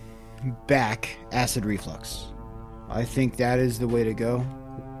back acid reflux. I think that is the way to go.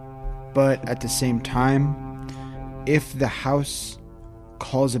 But at the same time, if the house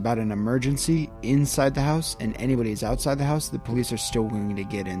calls about an emergency inside the house and anybody is outside the house, the police are still going to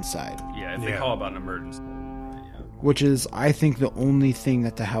get inside. Yeah, if they Yeah. call about an emergency. Which is, I think, the only thing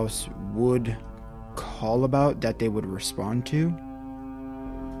that the house would call about that they would respond to.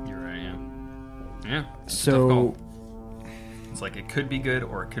 You're right, yeah. Yeah. it's a tough So call. It's like it could be good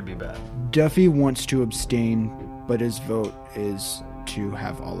or it could be bad. Duffy wants to abstain, but his vote is to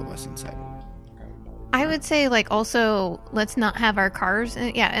have all of us inside. I would say, like, also, let's not have our cars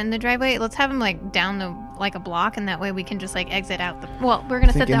in the driveway. Let's have them, like, down the, like, a block, and that way we can just, like, exit out the... Well, we're going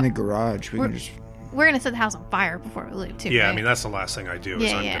I to set think in the... the garage we can just... We're going to set the house on fire before we leave, too, Yeah, right? I mean, that's the last thing I do is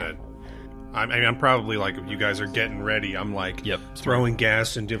Yeah. I'm probably like, if you guys are getting ready, I'm like Yep. throwing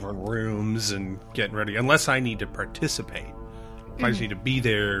gas in different rooms and getting ready. Unless I need to participate. If I just need to be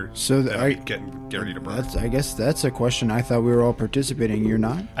there, So then I- I get ready to burn. I guess that's a question. I thought we were all participating. You're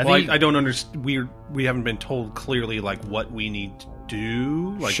not? I don't understand. We haven't been told clearly like what we need to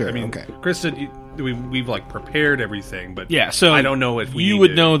do. Like, Sure, I mean, okay. Chris said we've like prepared everything, but Yeah, so I don't know if we you need would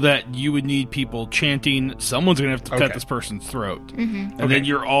to- know that you would need people chanting. Someone's going to have to cut Okay. this person's throat, Mm-hmm. and then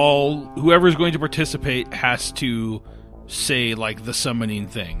you're all whoever's going to participate has to say like the summoning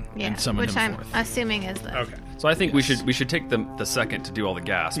thing Yeah, and summon which him I'm forth. assuming is the... Okay. So I think we should take the second to do all the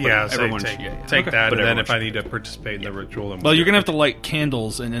gas. But Yeah, so everyone take, should, take Okay. that, But and then everyone if I should. need to participate in the ritual, then Well, you're going to have to light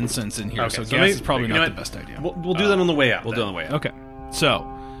candles and incense in here, Okay, so so gas maybe- is probably you not know the what? best idea. We'll do that on the way out. We'll do it on the way out. Okay, so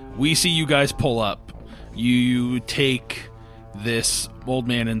we see you guys pull up. You take this old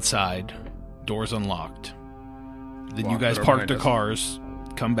man inside. Doors unlocked. Then you Lock the guys door park behind the us. cars,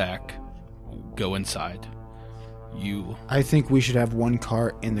 come back, go inside. You. I think we should have one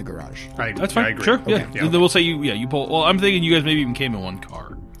car in the garage. That's fine. I agree. Sure. Okay, Yeah. Then we'll say you pull. Well, I'm thinking you guys maybe even came in one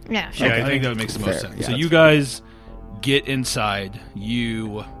car. Yeah, sure. Yeah, I think that makes the most Fair, sense. yeah, So that's you guys get inside.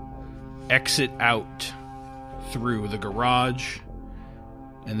 You exit out through the garage,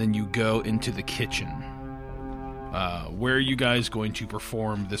 and then you go into the kitchen. Where are you guys going to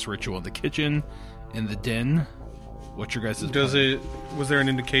perform this ritual? In the kitchen, in the den? What's your guys' Does plan? it? Was there an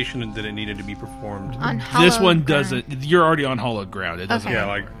indication that it needed to be performed? On This hallowed one ground. doesn't. You're already on hollowed ground. It doesn't. Okay. Yeah,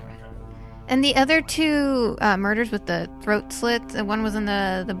 like And the other two murders with the throat slits, one was in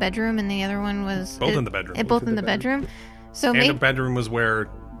the bedroom, and the other one was... Both in the bedroom. Both in the bedroom. So and the maybe... bedroom was where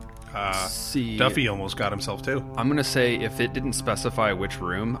See, Duffy almost got himself too. I'm gonna say if it didn't specify which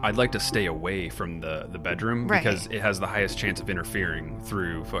room, I'd like to stay away from the bedroom Right. because it has the highest chance of interfering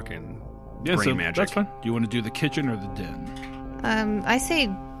through fucking Yeah, brain so magic. that's fine. Do you want to do the kitchen or the den? I say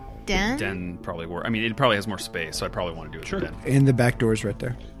den. Den probably work. I mean, it probably has more space, so I'd probably want to do it. Sure. in the den. And the back door's right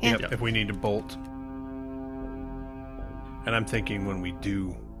there. Yeah. If we need to bolt. And I'm thinking when we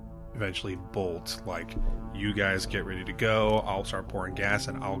do eventually bolt, like you guys get ready to go, I'll start pouring gas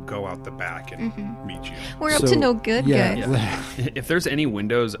and I'll go out the back and meet you. We're up So, to no good, yeah, guys. If there's any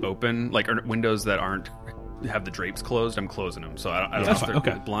windows open, like or windows that aren't have the drapes closed, I'm closing them. So I don't That's know fine, if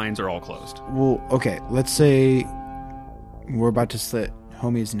the okay. blinds are all closed. Well, okay. Let's say we're about to slit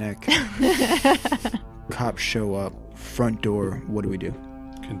homie's neck. Cops show up. Front door. What do we do?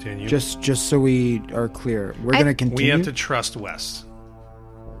 Continue. Just so we are clear, we're gonna we continue. have to trust West.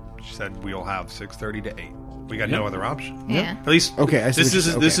 She said we'll have 6:30 to 8. We got no other option. Yeah. At least Okay, I see this what is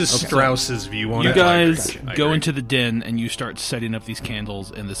you're- this okay, is okay. Strauss's view on You it. guys I go agree. into the den and you start setting up these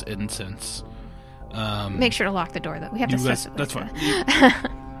candles and this incense. Make sure to lock the door, though. We have to You guys, stress it. that's fine.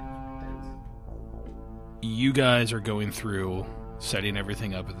 You guys are going through setting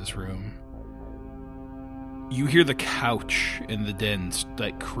everything up in this room. You hear the couch in the den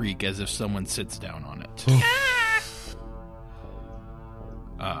like creak as if someone sits down on it.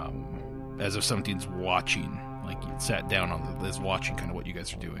 As if something's watching, like you sat down on is watching kind of what you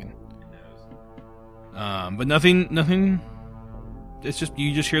guys are doing. But nothing. It's just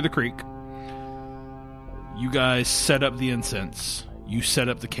you just hear the creak. You guys set up the incense. You set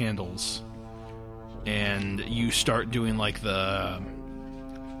up the candles, and you start doing like the.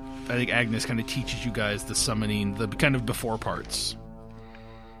 I think Agnes kind of teaches you guys the summoning, the kind of before parts.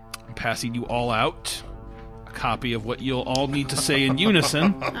 I'm passing you all out a copy of what you'll all need to say in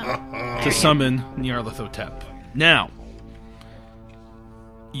unison to summon Nyarlathotep. Now,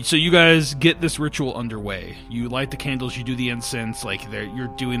 So you guys get this ritual underway. You light the candles, you do the incense,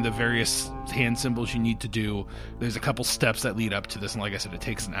 you're doing the various hand symbols you need to do. There's a couple steps that lead up to this, and like I said, it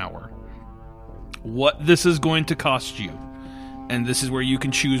takes an hour. What this is going to cost you, and this is where you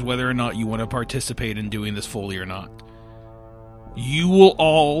can choose whether or not you want to participate in doing this fully or not. You will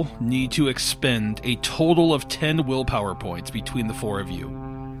all need to expend a total of 10 willpower points between the 4 of you.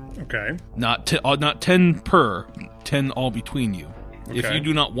 Okay. Not 10 per, 10 all between you. If Okay. you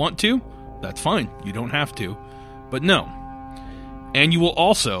do not want to, that's fine. You don't have to. But no. And you will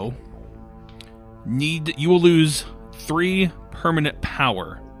also you will lose 3 permanent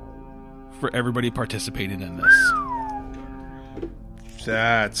power for everybody participating in this.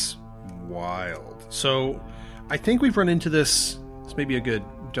 That's wild. So, I think we've run into this. This may be a good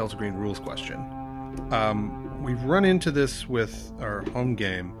Delta Green rules question. We've run into this with our home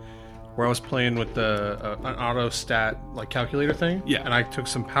game, where I was playing with an auto stat calculator thing. Yeah. And I took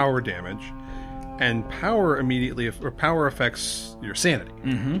some power damage, and power affects your sanity.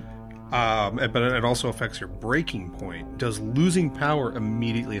 Mm-hmm. But it also affects your breaking point. Does losing power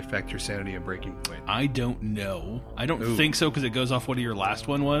immediately affect your sanity and breaking point? I don't know. I don't Ooh. think so, because it goes off what your last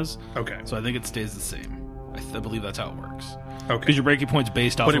one was. Okay. So I think it stays the same. I believe that's how it works. Okay. Because your breaking point's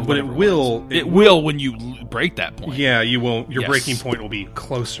based off But of it whatever will- was. It will when you break that point. Yeah, you won't. Your Yes. breaking point will be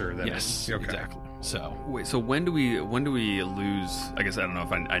closer than Yes, okay. exactly. So Wait, so when do we lose? I guess I don't know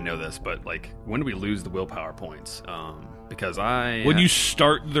if I know this, but when do we lose the willpower points? Because when you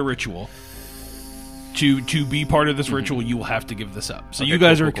start the ritual, to be part of this ritual, you will have to give this up. So Okay, you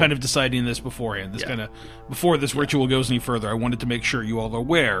guys cool, are cool, kind of deciding this beforehand. Yeah. Before this ritual goes any further, I wanted to make sure you all are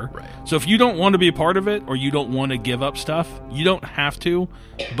aware. Right. So if you don't want to be a part of it, or you don't want to give up stuff, you don't have to.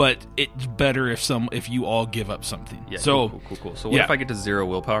 But it's better if you all give up something. Yeah. So cool. So what yeah. if I get to 0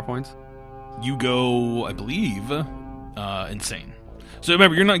 willpower points? you go, I believe, insane. So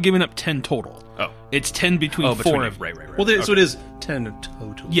remember, you're not giving up 10 total. Oh. It's 10 between four of right. Well, so it is 10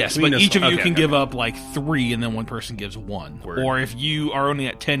 total. Yes, Between but us each of all. you Okay, can okay. give up 3, and then one person gives 1. Word. Or if you are only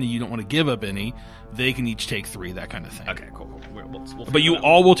at 10 and you don't want to give up any, they can each take 3, that kind of thing. Okay, cool. We'll But you figure that out.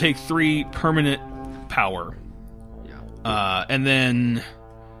 all will take 3 permanent power. Yeah. And then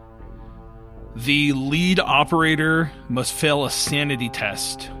the lead operator must fail a sanity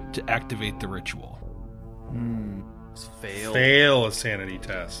test to activate the ritual. Fail. Fail a sanity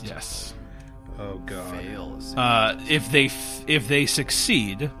test. Yes. Oh god. Fail. If they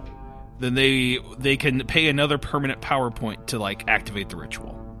succeed, then they can pay another permanent power point to activate the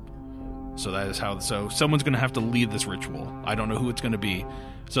ritual. So that is how. So someone's going to have to lead this ritual. I don't know who it's going to be.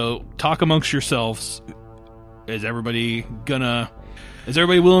 So talk amongst yourselves. Is everybody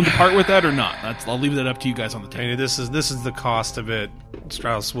willing to part with that or not? I'll leave that up to you guys on the I table. mean, this is the cost of it.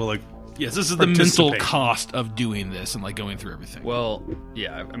 Strauss will Yes, this is the mental participate. cost of doing this and going through everything. Well,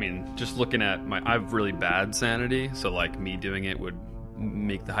 yeah. I mean, just looking at I have really bad sanity, so me doing it would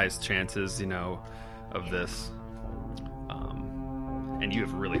make the highest chances, of this. And you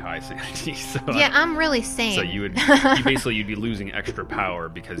have really high sanity, so Yeah, I'm really sane. So you'd be losing extra power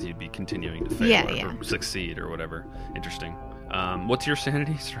because you'd be continuing to fail Yeah, or succeed or whatever. Interesting. What's your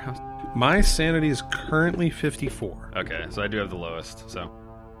sanity, Strauss? My sanity is currently 54. Okay, so I do have the lowest. So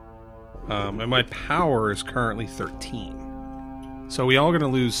And my power is currently 13. So we all going to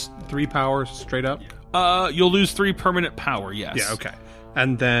lose 3 powers straight up? You'll lose 3 permanent power. Yes. Yeah, okay.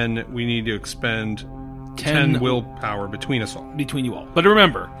 And then we need to expend 10 willpower between us all. between you all. But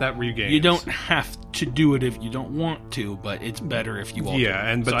remember, That regains. you don't have to do it if you don't want to, but it's better if you all do.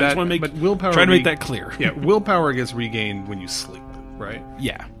 Yeah, So I just want to but willpower try to make that clear. Yeah, willpower gets regained when you sleep, right?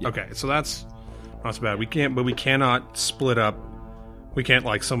 Yeah. Okay, so that's not so bad. We cannot split up. We can't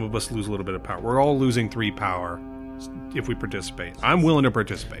some of us lose a little bit of power. We're all losing 3 power if we participate. I'm willing to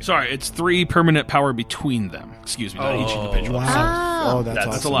participate. Sorry, it's 3 permanent power between them. Excuse me, not each individual. Wow. Oh, that's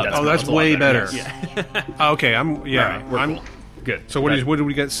That's awesome. a lot. That's a lot way better. Yeah. Okay, I'm We're I'm cool. Good. So what do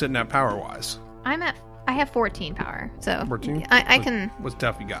we get sitting at power wise? I have 14 power, so 14? I can. What's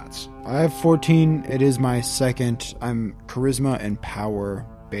Duffy got? I have 14. It is my second. I'm charisma and power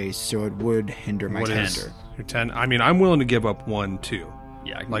based, so it would hinder my What is tender. your 10? I mean, I'm willing to give up 1 too.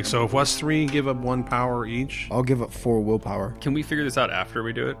 Yeah. I can So if us 3 give up 1 power each, I'll give up 4 willpower. Can we figure this out after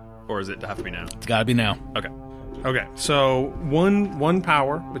we do it, or does it have to be now? It's got to be now. Okay. okay. So one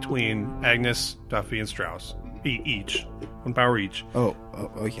power between Agnes, Duffy, and Strauss each. 1 power each. Oh,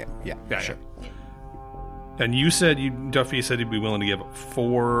 okay. Yeah, Yeah, sure. And Duffy said he'd be willing to give up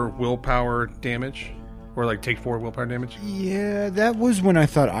 4 willpower damage, or take 4 willpower damage. Yeah, that was when I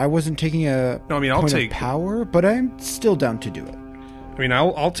thought I wasn't taking a No, I mean, I'll point take- of power, but I'm still down to do it. I mean,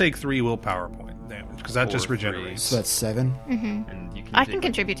 I'll take 3 willpower damage because that just Four, regenerates. So that's 7. And you can I take, can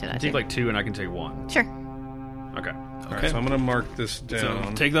contribute to you that take too. like 2, and I can take 1. Sure. Okay. All right, so I'm going to mark this So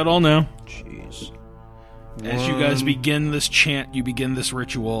down. take that all now. Jeez. As you guys begin this chant, you begin this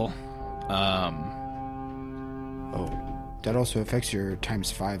ritual. Oh, that also affects your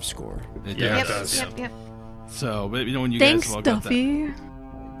times 5 score. It Yeah, Yep. it does. Yep. Yep. So, but you know when you Thanks, guys have all got that. Duffy.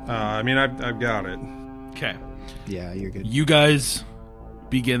 I mean, I've got it. Okay. Yeah, you're good. You guys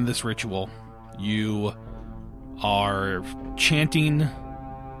begin this ritual. You are chanting.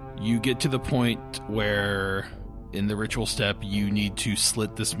 You get to the point where, in the ritual step, you need to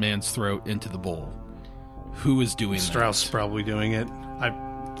slit this man's throat into the bowl. Who is doing Strauss is that? probably doing it.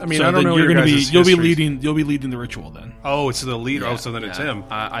 I mean, So I don't then know. you're your gonna be. guys' You'll be histories. leading. You'll be leading the ritual then. Oh, it's the leader. Yeah, Oh, so then it's Yeah. him.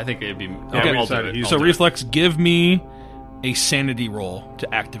 I think it'd be. Okay. I'll do it. He's- So I'll do it. reflex, give me a sanity roll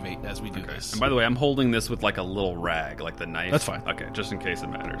to activate as we do this. And by the way, I'm holding this with like a little rag, like the knife. That's fine. Okay, just in case it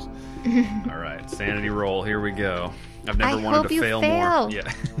matters. All right, sanity roll. Here we go. I've never I wanted hope to you fail fail. more.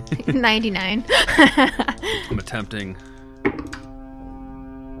 Yeah, 99. I'm attempting.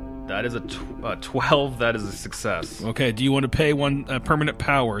 That is a 12. That is a success. Okay. Do you want to pay one permanent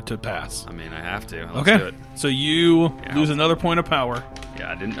power to pass? I mean, I have to. Let's do Okay. it. So you Yeah. lose another point of power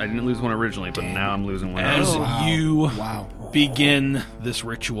Yeah, I didn't lose one originally, but now I'm losing one. as now. you Wow. begin this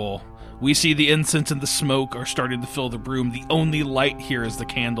ritual. We see the incense and the smoke are starting to fill the room. The only light here is the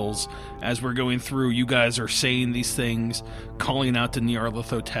candles. As we're going through, you guys are saying these things, calling out to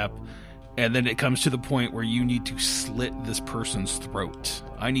Nyarlathotep, and then it comes to the point where you need to slit this person's throat.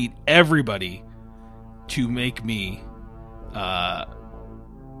 I need everybody to make me a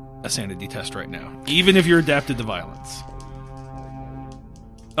sanity test right now, even if you're adapted to violence.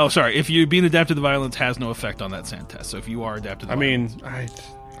 Oh, sorry. If you being adapted to violence has no effect on that sand test. So if you are adapted to I violence. mean, I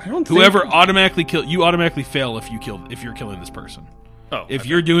don't. Think, Whoever automatically you automatically fail if you're killing this person. Oh, If okay.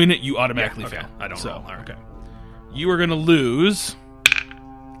 you're doing it, you automatically okay. fail. I don't so, roll. All right. Okay. You are going to lose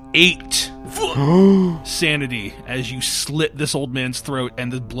 8 sanity as you slit this old man's throat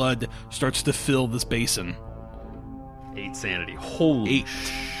and the blood starts to fill this basin. 8 sanity. Holy 8.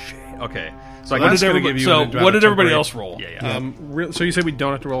 shit. Okay, so So I What that's did gonna everybody, give you an so advantage what did everybody temporary- else roll? yeah. So you said we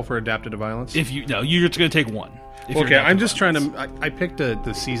don't have to roll for adapted to violence? If you no, you're just going to take 1. if you're Okay, adapted I'm to just trying violence. to. I picked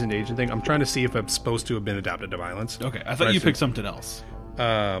the seasoned agent thing. I'm trying to see if I'm supposed to have been adapted to violence. Okay, I But thought you said- picked something else.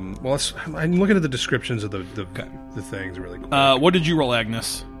 Well, I'm looking at the descriptions of the things really quick. What did you roll,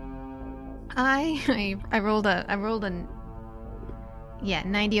 Agnes? I rolled a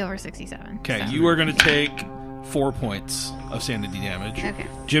 90 over 67. Okay, so. you are going to take 4 points of sanity damage. Okay.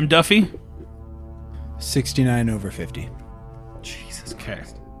 Jim Duffy? 69 over 50. Jesus Okay.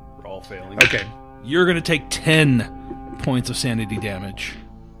 Christ. We're all failing. Okay, You're going to take 10 points of sanity damage.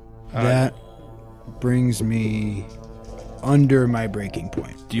 That brings me under my breaking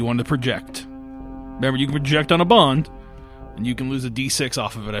point. Do you want to project? Remember, you can project on a bond, and you can lose a d6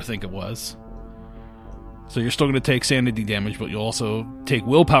 off of it, I think it was. So you're still going to take sanity damage, but you'll also take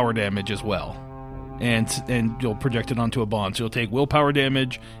willpower damage as well. And you'll project it onto a bond. So you'll take willpower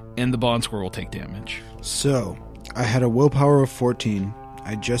damage, and the bond score will take damage. So, I had a willpower of 14.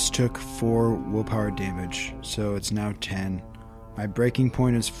 I just took 4 willpower damage, so it's now 10. My breaking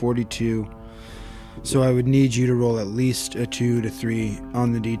point is 42. So I would need you to roll at least a 2 to 3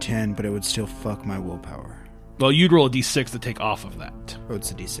 on the d10, but it would still fuck my willpower. Well, you'd roll a d6 to take off of that. Oh,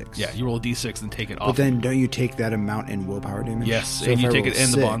 it's a d6. Yeah, you roll a d6 and take it off. But then don't you take that amount in willpower damage? Yes, So and if you I take roll it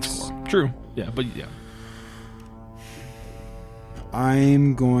in the bond 6, score. True. Yeah, but yeah.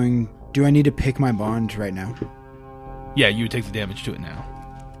 I'm going... Do I need to pick my bond right now? Yeah, you would take the damage to it now.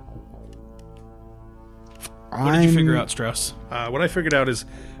 What did you figure out, Strauss? what I figured out is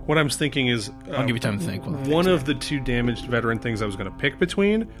what I'm thinking is I'll give you time to think. one of the 2 damaged veteran things I was going to pick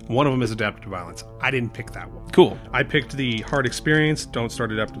between. One of them is adapted to violence. I didn't pick that one. Cool. I picked the hard experience. Don't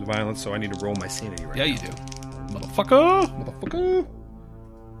start adapted to violence, so I need to roll my sanity right Yeah, now. you do. Motherfucker! Motherfucker.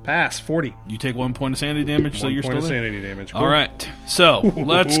 Pass 40. You take 1 point of sanity damage, so 1 you're point still of there. sanity damage. All right. So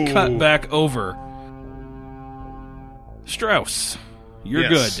let's cut back over. Strauss, you're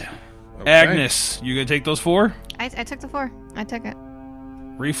Yes. good. Okay. Agnes, you gonna take those 4? I took the 4. I took it.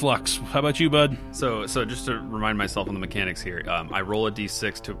 Reflux. How about you, bud? So just to remind myself on the mechanics here, I roll a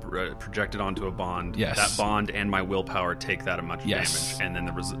d6 to project it onto a bond. Yes. That bond and my willpower take that much Yes. damage, and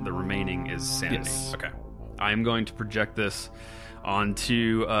then the remaining is sanity. Yes. Okay. I am going to project this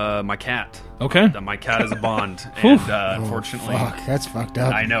onto my cat. Okay. My cat is a bond, and unfortunately, Fuck, that's fucked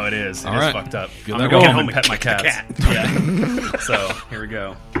up. I know it is. It All is right. fucked up. Feel I'm that gonna go going. home and pet my cats. Yeah. So here we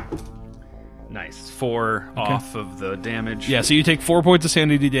go. Nice. 4 off of the damage. Yeah, so you take 4 points of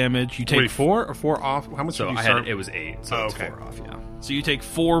sanity damage. You take Wait, 4 or 4 off? How much So did you I start? had it was 8, so Oh, it's okay. 4 off, yeah. So you take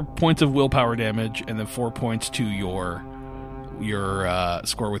 4 points of willpower damage, and then 4 points to your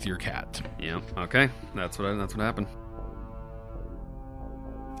score with your cat. Yep. Okay. That's what happened.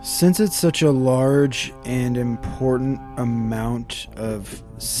 Since it's such a large and important amount of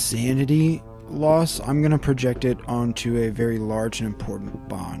sanity loss, I'm going to project it onto a very large and important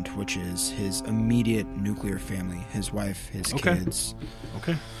bond, which is his immediate nuclear family, his wife, his Okay. kids.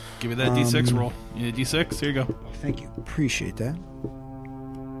 Okay. Give me that D6 roll. You need a D6? Here you go. Thank you. Appreciate that.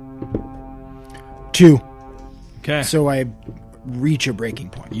 2. Okay. So I reach a breaking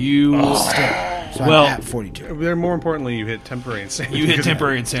point. You So Well- I'm at 42. Then more importantly, you hit temporary insanity. you hit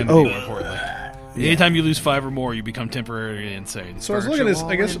temporary insanity, Oh. more importantly. Anytime you lose 5 or more, you become temporarily insane. So I was looking at this.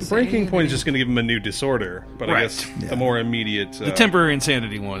 I guess breaking point is just going to give him a new disorder, but I Right. guess the more immediate. The temporary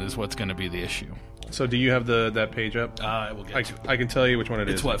insanity one is what's going to be the issue. So do you have that page up? I will get to it. I can tell you which one it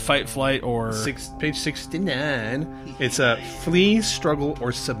is. It's what, fight, flight, or... Page 69. It's a flee, struggle,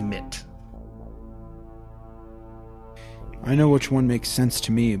 or submit. I know which one makes sense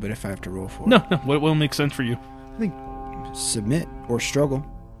to me, but if I have to roll for it, No, what will make sense for you? I think submit or struggle.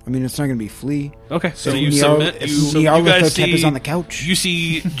 I mean, it's not going to be flee. Okay, so you If submit. If You guys Nyarlathotep see is on the couch. You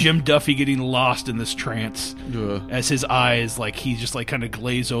see Jim Duffy getting lost in this trance as his eyes, like, he just, like, kind of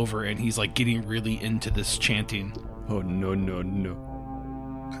glaze over, and he's, like, getting really into this chanting. Oh, no.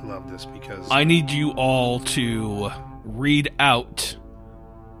 I love this because I need you all to read out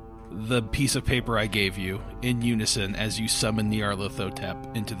the piece of paper I gave you in unison as you summon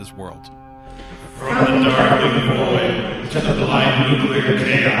Nyarlathotep into this world. From the dark living void to the light nuclear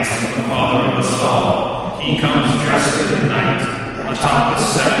chaos of the father of us all, he comes dressed in night, atop the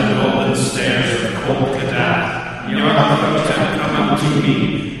 7 golden stairs of cold Kadath. Nyarlathotep, come unto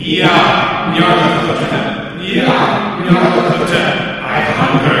me. Yeah, Nyarlathotep. Yeah, Nyarlathotep. I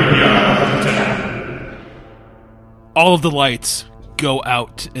hunger Nyarlathotep. All of the lights go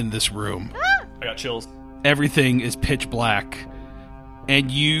out in this room. I got chills. Everything is pitch black,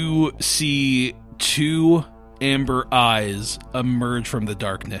 and you see 2 amber eyes emerge from the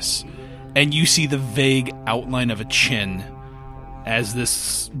darkness, and you see the vague outline of a chin as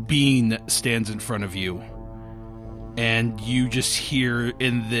this being stands in front of you, and you just hear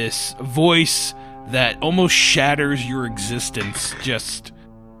in this voice that almost shatters your existence, just...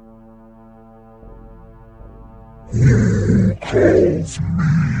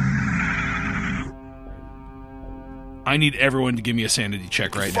 I need everyone to give me a sanity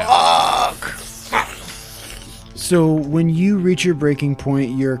check right now. So when you reach your breaking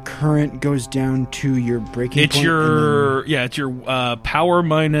point, your current goes down to your breaking It's point. it's your power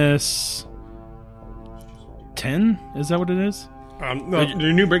minus 10. Is that what it is? no,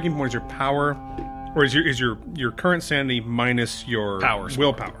 your new breaking point is your power, or is your current sanity minus your Power score.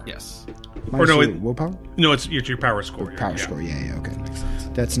 willpower? Yes. Minus or no, your it- willpower? No, it's your power score. Power yeah. score, yeah, okay.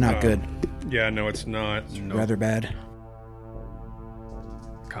 That's not good. Yeah, no, it's not. Rather bad.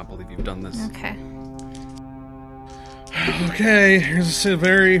 Can't believe you've done this. Okay. Okay, here's a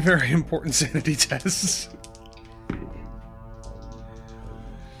very, very important sanity test.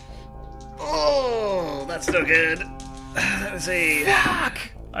 Oh, that's so good. That was a... Fuck!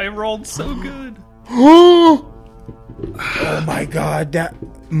 I rolled so good. Oh my god,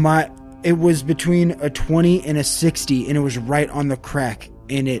 it was between a 20 and a 60, and it was right on the crack,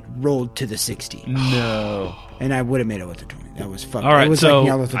 and it rolled to the 60. No. And I would have made it with the 20. That was fucked. All right, It was so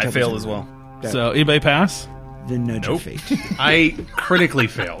Nyarlathotep I was failed in as it. well. So, anybody pass? The nudge of fate. I critically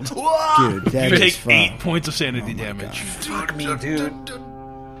failed. Dude, that You is take fun. 8 points of sanity damage. Fuck me, dude.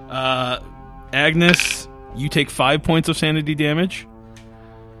 Agnes, you take 5 points of sanity damage.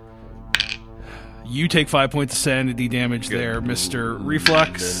 You take 5 points of sanity damage there, Mr.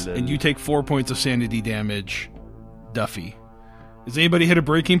 Reflux. And you take 4 points of sanity damage, Duffy. Does anybody hit a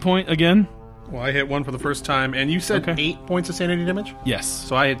breaking point again? Well, I hit one for the first time, and you said Okay. 8 points of sanity damage? Yes.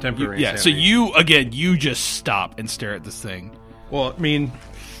 So I hit temporary Yeah, so insanity. you just stop and stare at this thing. Well, I mean,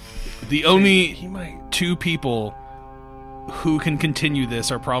 The only he might... 2 people who can continue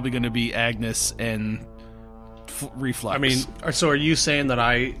this are probably going to be Agnes and Reflux. I mean, so are you saying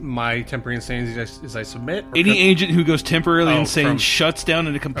that my temporary insanity is I submit? Or any agent who goes temporarily Oh, insane from- shuts down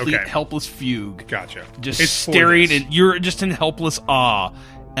in a complete Okay. helpless fugue. Gotcha. Just It's for staring, this. and you're just in helpless awe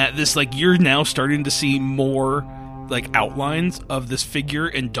at this. Like, you're now starting to see more like outlines of this figure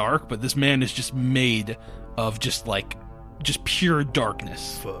in dark, but this man is just made of just pure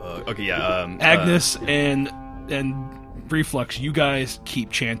darkness. Okay, yeah. Agnes and reflux, you guys keep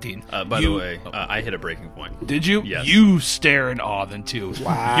chanting. By the way, I hit a breaking point. Did you? Yes. You stare in awe then too.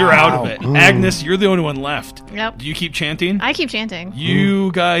 Wow. You're out of it. Agnes, you're the only one left. Nope. Do you keep chanting? I keep chanting.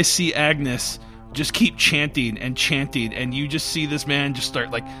 You guys see Agnes just keep chanting, and you just see this man just start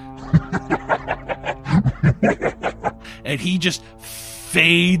like, and he just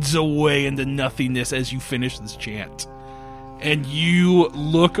fades away into nothingness as you finish this chant. And you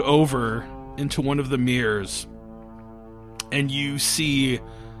look over into one of the mirrors, and you see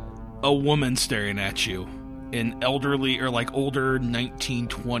a woman staring at you in elderly or like older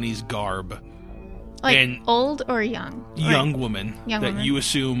 1920s garb. Like And- old or young? Young woman Young that woman. you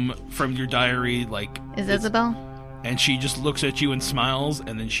assume from your diary, like, Is Isabel? and she just looks at you and smiles,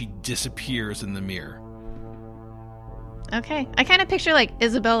 and then she disappears in the mirror. Okay. I kind of picture like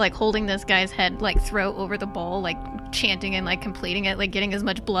Isabel like holding this guy's head like throat over the bowl, like chanting and like completing it, like getting as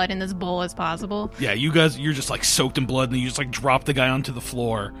much blood in this bowl as possible. Yeah, you guys, you're just like soaked in blood, and you just like drop the guy onto the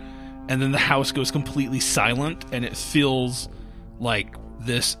floor, and then the house goes completely silent, and it feels like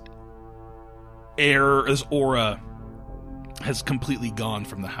this aura has completely gone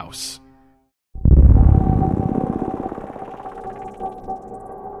from the house.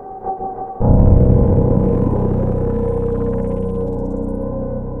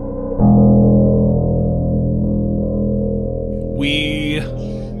 We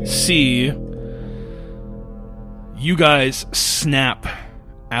see you guys snap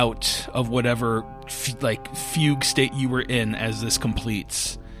out of whatever fugue state you were in as this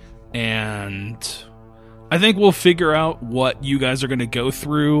completes, and I think we'll figure out what you guys are going to go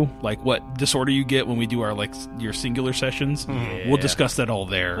through, like what disorder you get when we do our like your singular sessions. We'll discuss that all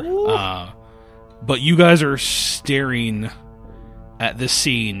there. But you guys are staring at this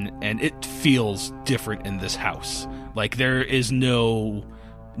scene, and it feels different in this house. Like there is nothing.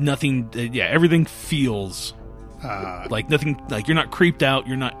 Yeah, everything feels like nothing. Like you're not creeped out.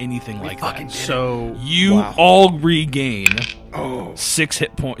 You're not anything like that. So You Wow. all regain 6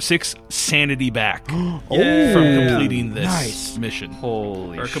 sanity back from completing this Nice. mission,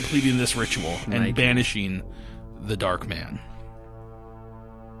 Holy or completing this ritual and Shnikes. banishing the Dark Man.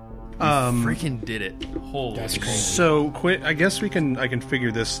 freaking did it. Holy That's crazy. So quit. I guess I can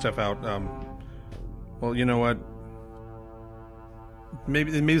figure this stuff out. Well, you know what?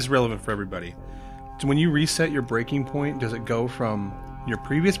 Maybe it's relevant for everybody. So when you reset your breaking point, does it go from your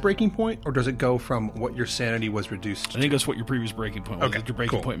previous breaking point, or does it go from what your sanity was reduced to? I think that's what your previous breaking point was. Okay, It's your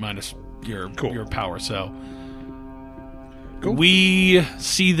breaking cool. point minus your Cool. power. So Cool. we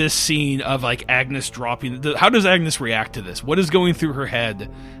see this scene of like Agnes dropping. How does Agnes react to this? What is going through her head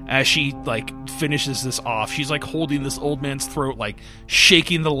as she like finishes this off? She's like holding this old man's throat, like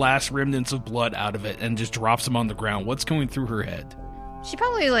shaking the last remnants of blood out of it, and just drops him on the ground. What's going through her head? She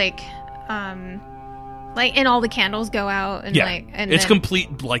probably like and all the candles go out and Yeah, like and it's then,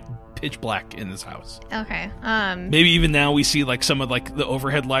 complete like pitch black in this house. Okay. Maybe even now we see like some of like the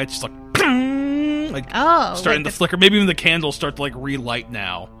overhead lights just like Oh, starting like to flicker. Maybe even the candles start to like relight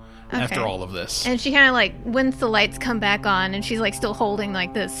now after Okay. all of this. And she kind of like once the lights come back on, and she's like still holding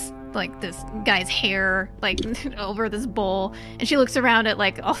like this guy's hair like over this bowl, and she looks around at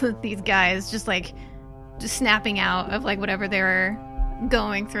like all of these guys just snapping out of like whatever they're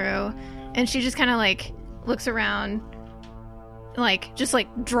going through, and she just kind of like looks around, like just like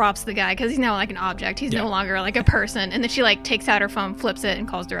drops the guy because he's now like an object. He's Yeah. no longer like a person, and then she like takes out her phone, flips it, and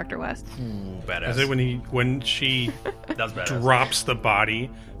calls Director West. badass. Is it when she That's badass. drops the body?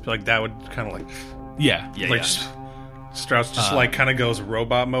 I feel like that would kind of like Yeah. Yeah, like yeah. Strauss just like kind of goes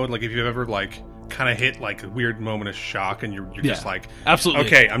robot mode. Like if you've ever like kind of hit like a weird moment of shock, and you're just Yeah. like, Absolutely.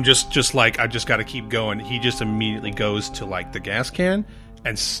 okay, I'm just like I just got to keep going. He just immediately goes to like the gas can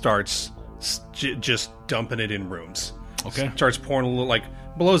and starts just dumping it in rooms. Okay. Starts pouring a little, like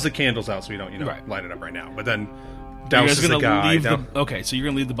blows the candles out so you don't Right. light it up right now. But then You douses guys the gonna guy. leave Down. okay, so you're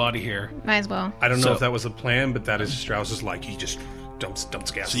gonna leave the body here. Might as well. I don't know So- if that was the plan, but that is Strauss's like he just dumps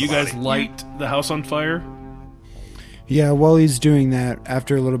gas. So in you the guys body. light the house on fire. Yeah, while he's doing that,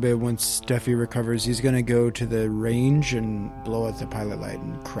 after a little bit, once Steffi recovers, he's going to go to the range and blow out the pilot light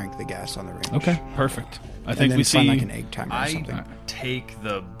and crank the gas on the range. Okay, perfect. I And think then we find see. like an egg timer or I something. take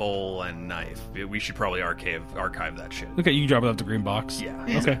the bowl and knife. We should probably archive that shit. Okay, you can drop it out the green box. Yeah.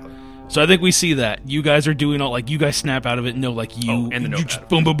 Okay. exactly. So I think we see that you guys are doing all like you guys snap out of it. No, like you, Oh, and the you notepad. just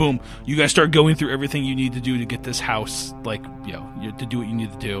boom, boom, boom. You guys start going through everything you need to do to get this house, like to do what you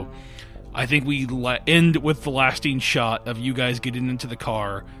need to do. I think we end with the lasting shot of you guys getting into the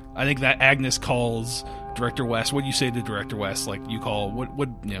car. I think that Agnes calls Director West. What do you say to Director West? Like you call what?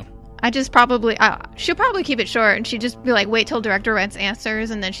 I just probably she'll probably keep it short, and she'd just be like, wait till Director Wentz answers,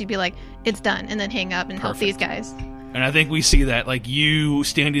 and then she'd be like, it's done, and then hang up and help these guys. And I think we see that, like, you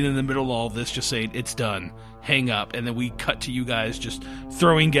standing in the middle of all this, just saying, it's done, hang up. And then we cut to you guys just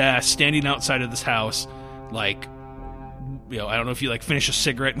throwing gas, standing outside of this house, like, you know, I don't know if you, like, finish a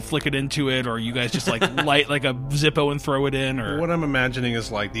cigarette and flick it into it, or you guys just, like, light, like, a Zippo and throw it in, or... What I'm imagining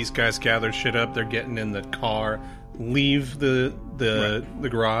is, like, these guys gather shit up, they're getting in the car, leave the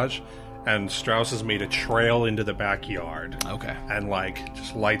garage, and Strauss has made a trail into the backyard. Okay. And, like,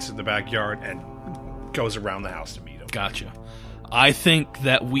 just lights in the backyard and goes around the house to meet him. Gotcha. I think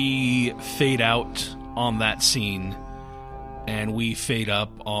that we fade out on that scene, and we fade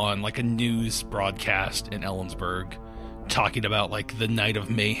up on, like, a news broadcast in Ellensburg, talking about, like, the night of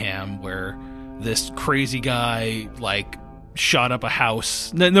mayhem where this crazy guy, like, shot up a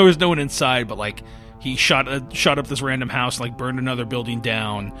house. There was no one inside, but, like, he shot up this random house, like, burned another building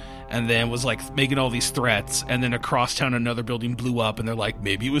down, and then was, like, making all these threats, and then across town another building blew up, and they're like,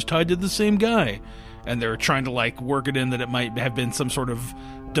 maybe it was tied to the same guy. And they're trying to, like, work it in that it might have been some sort of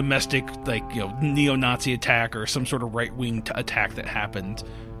domestic, like, you know, neo-Nazi attack or some sort of right-wing attack that happened.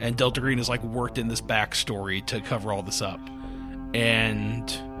 And Delta Green is, like, worked in this backstory to cover all this up.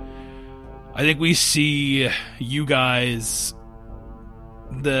 And I think we see you guys...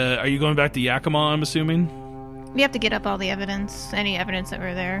 Are you going back to Yakima, I'm assuming? We have to get up all the evidence, any evidence that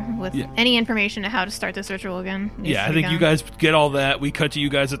were there, with any information on how to start this ritual again. Yeah, I think you guys get all that. We cut to you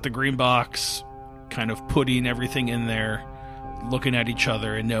guys at the green box, kind of putting everything in there, looking at each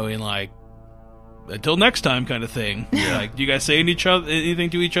other and knowing, like, until next time kind of thing. Yeah. Like, do you guys say anything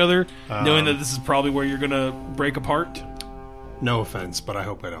to each other, knowing that this is probably where you're going to break apart? No offense, but I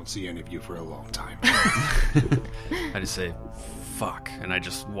hope I don't see any of you for a long time. I just say, fuck, and I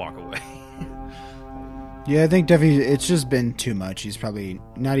just walk away. Yeah, I think definitely it's just been too much. He's probably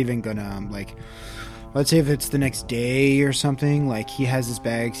not even gonna, like, let's say if it's the next day or something, like, he has his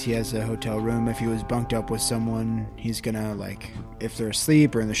bags, he has a hotel room. If he was bunked up with someone, he's gonna, like, if they're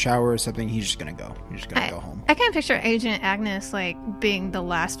asleep or in the shower or something, he's just gonna go. He's just gonna go home. I kind of picture Agent Agnes, like, being the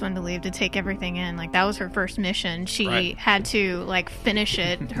last one to leave to take everything in. Like, that was her first mission. She had to, like, finish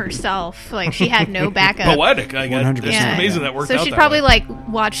it herself. Like, she had no backup. Poetic, I guess. 100%. It's amazing that worked out. So she'd probably, like,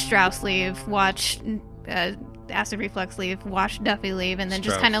 watch Strauss leave, watch Acid Reflux leave, watch Duffy leave, and then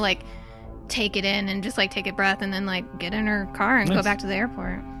just kind of, like, take it in and just, like, take a breath and then, like, get in her car and go back to the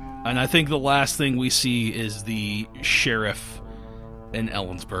airport. And I think the last thing we see is the sheriff in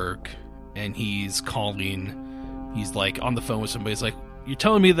Ellensburg, and he's like on the phone with somebody. He's like, you're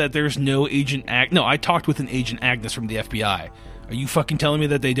telling me that there's no Agent No, I talked with an Agent Agnes from the FBI. Are you fucking telling me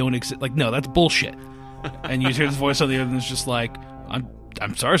that they don't exist? Like, no, that's bullshit. And you hear this voice on the other end, and it's just like,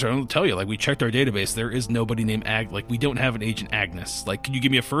 I'm sorry, sir, I don't tell you. Like, we checked our database. There is nobody named like, we don't have an Agent Agnes. Like, can you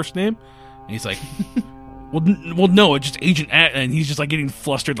give me a first name? And he's like, well, no, it's just Agent and he's just, like, getting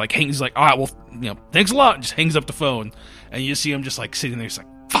flustered, like, he's like, all right, well, you know, thanks a lot, and just hangs up the phone. And you see him just, like, sitting there, he's like,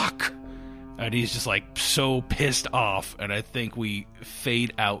 fuck! And he's just, like, so pissed off, and I think we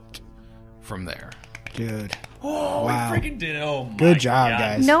fade out from there. Dude. Oh, wow. we freaking did it. Oh, my Good job, God.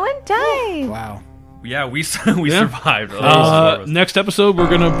 guys. No one died. Wow. Yeah, we survived. Next episode, we're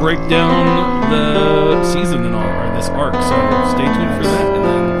going to break down the season and all, or this arc, so stay tuned for that. And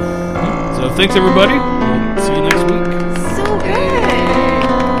then, so thanks, everybody. We'll see you next week. So good.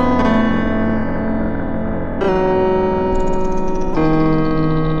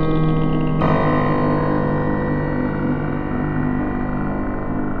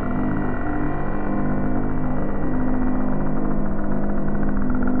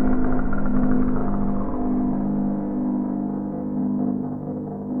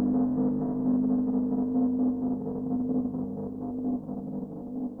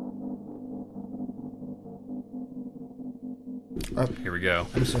 Here we go.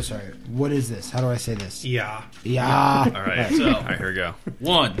 I'm so sorry. What is this? How do I say this? Yeah. Yeah. All right. All right, here we go.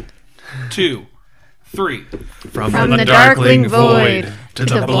 1, 2, 3. From the darkling void to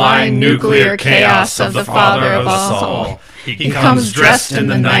the blind nuclear chaos of the Father of all, he comes dressed in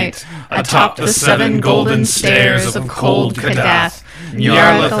the night, atop the 7 golden stairs of cold Kadath.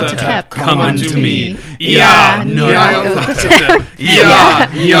 Nyarlathotep, come unto me. Ya, Nyarlathotep. Ya,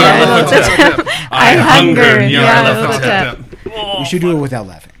 Nyarlathotep. I hunger, Nyarlathotep. We should do it without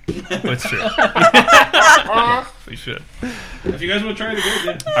laughing. That's true. We should. If you guys want to try it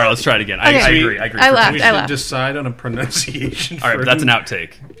again, All right, let's try it again. Okay. I agree. I laughed. We should decide on a pronunciation. All right, but that's an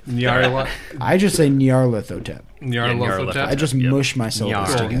outtake. I just say Nyarlathotep. Nyarlathotep. I just mush my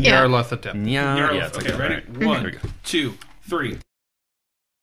syllables together. Nyarlathotep. Yeah, Okay, ready? 1, 2, 3.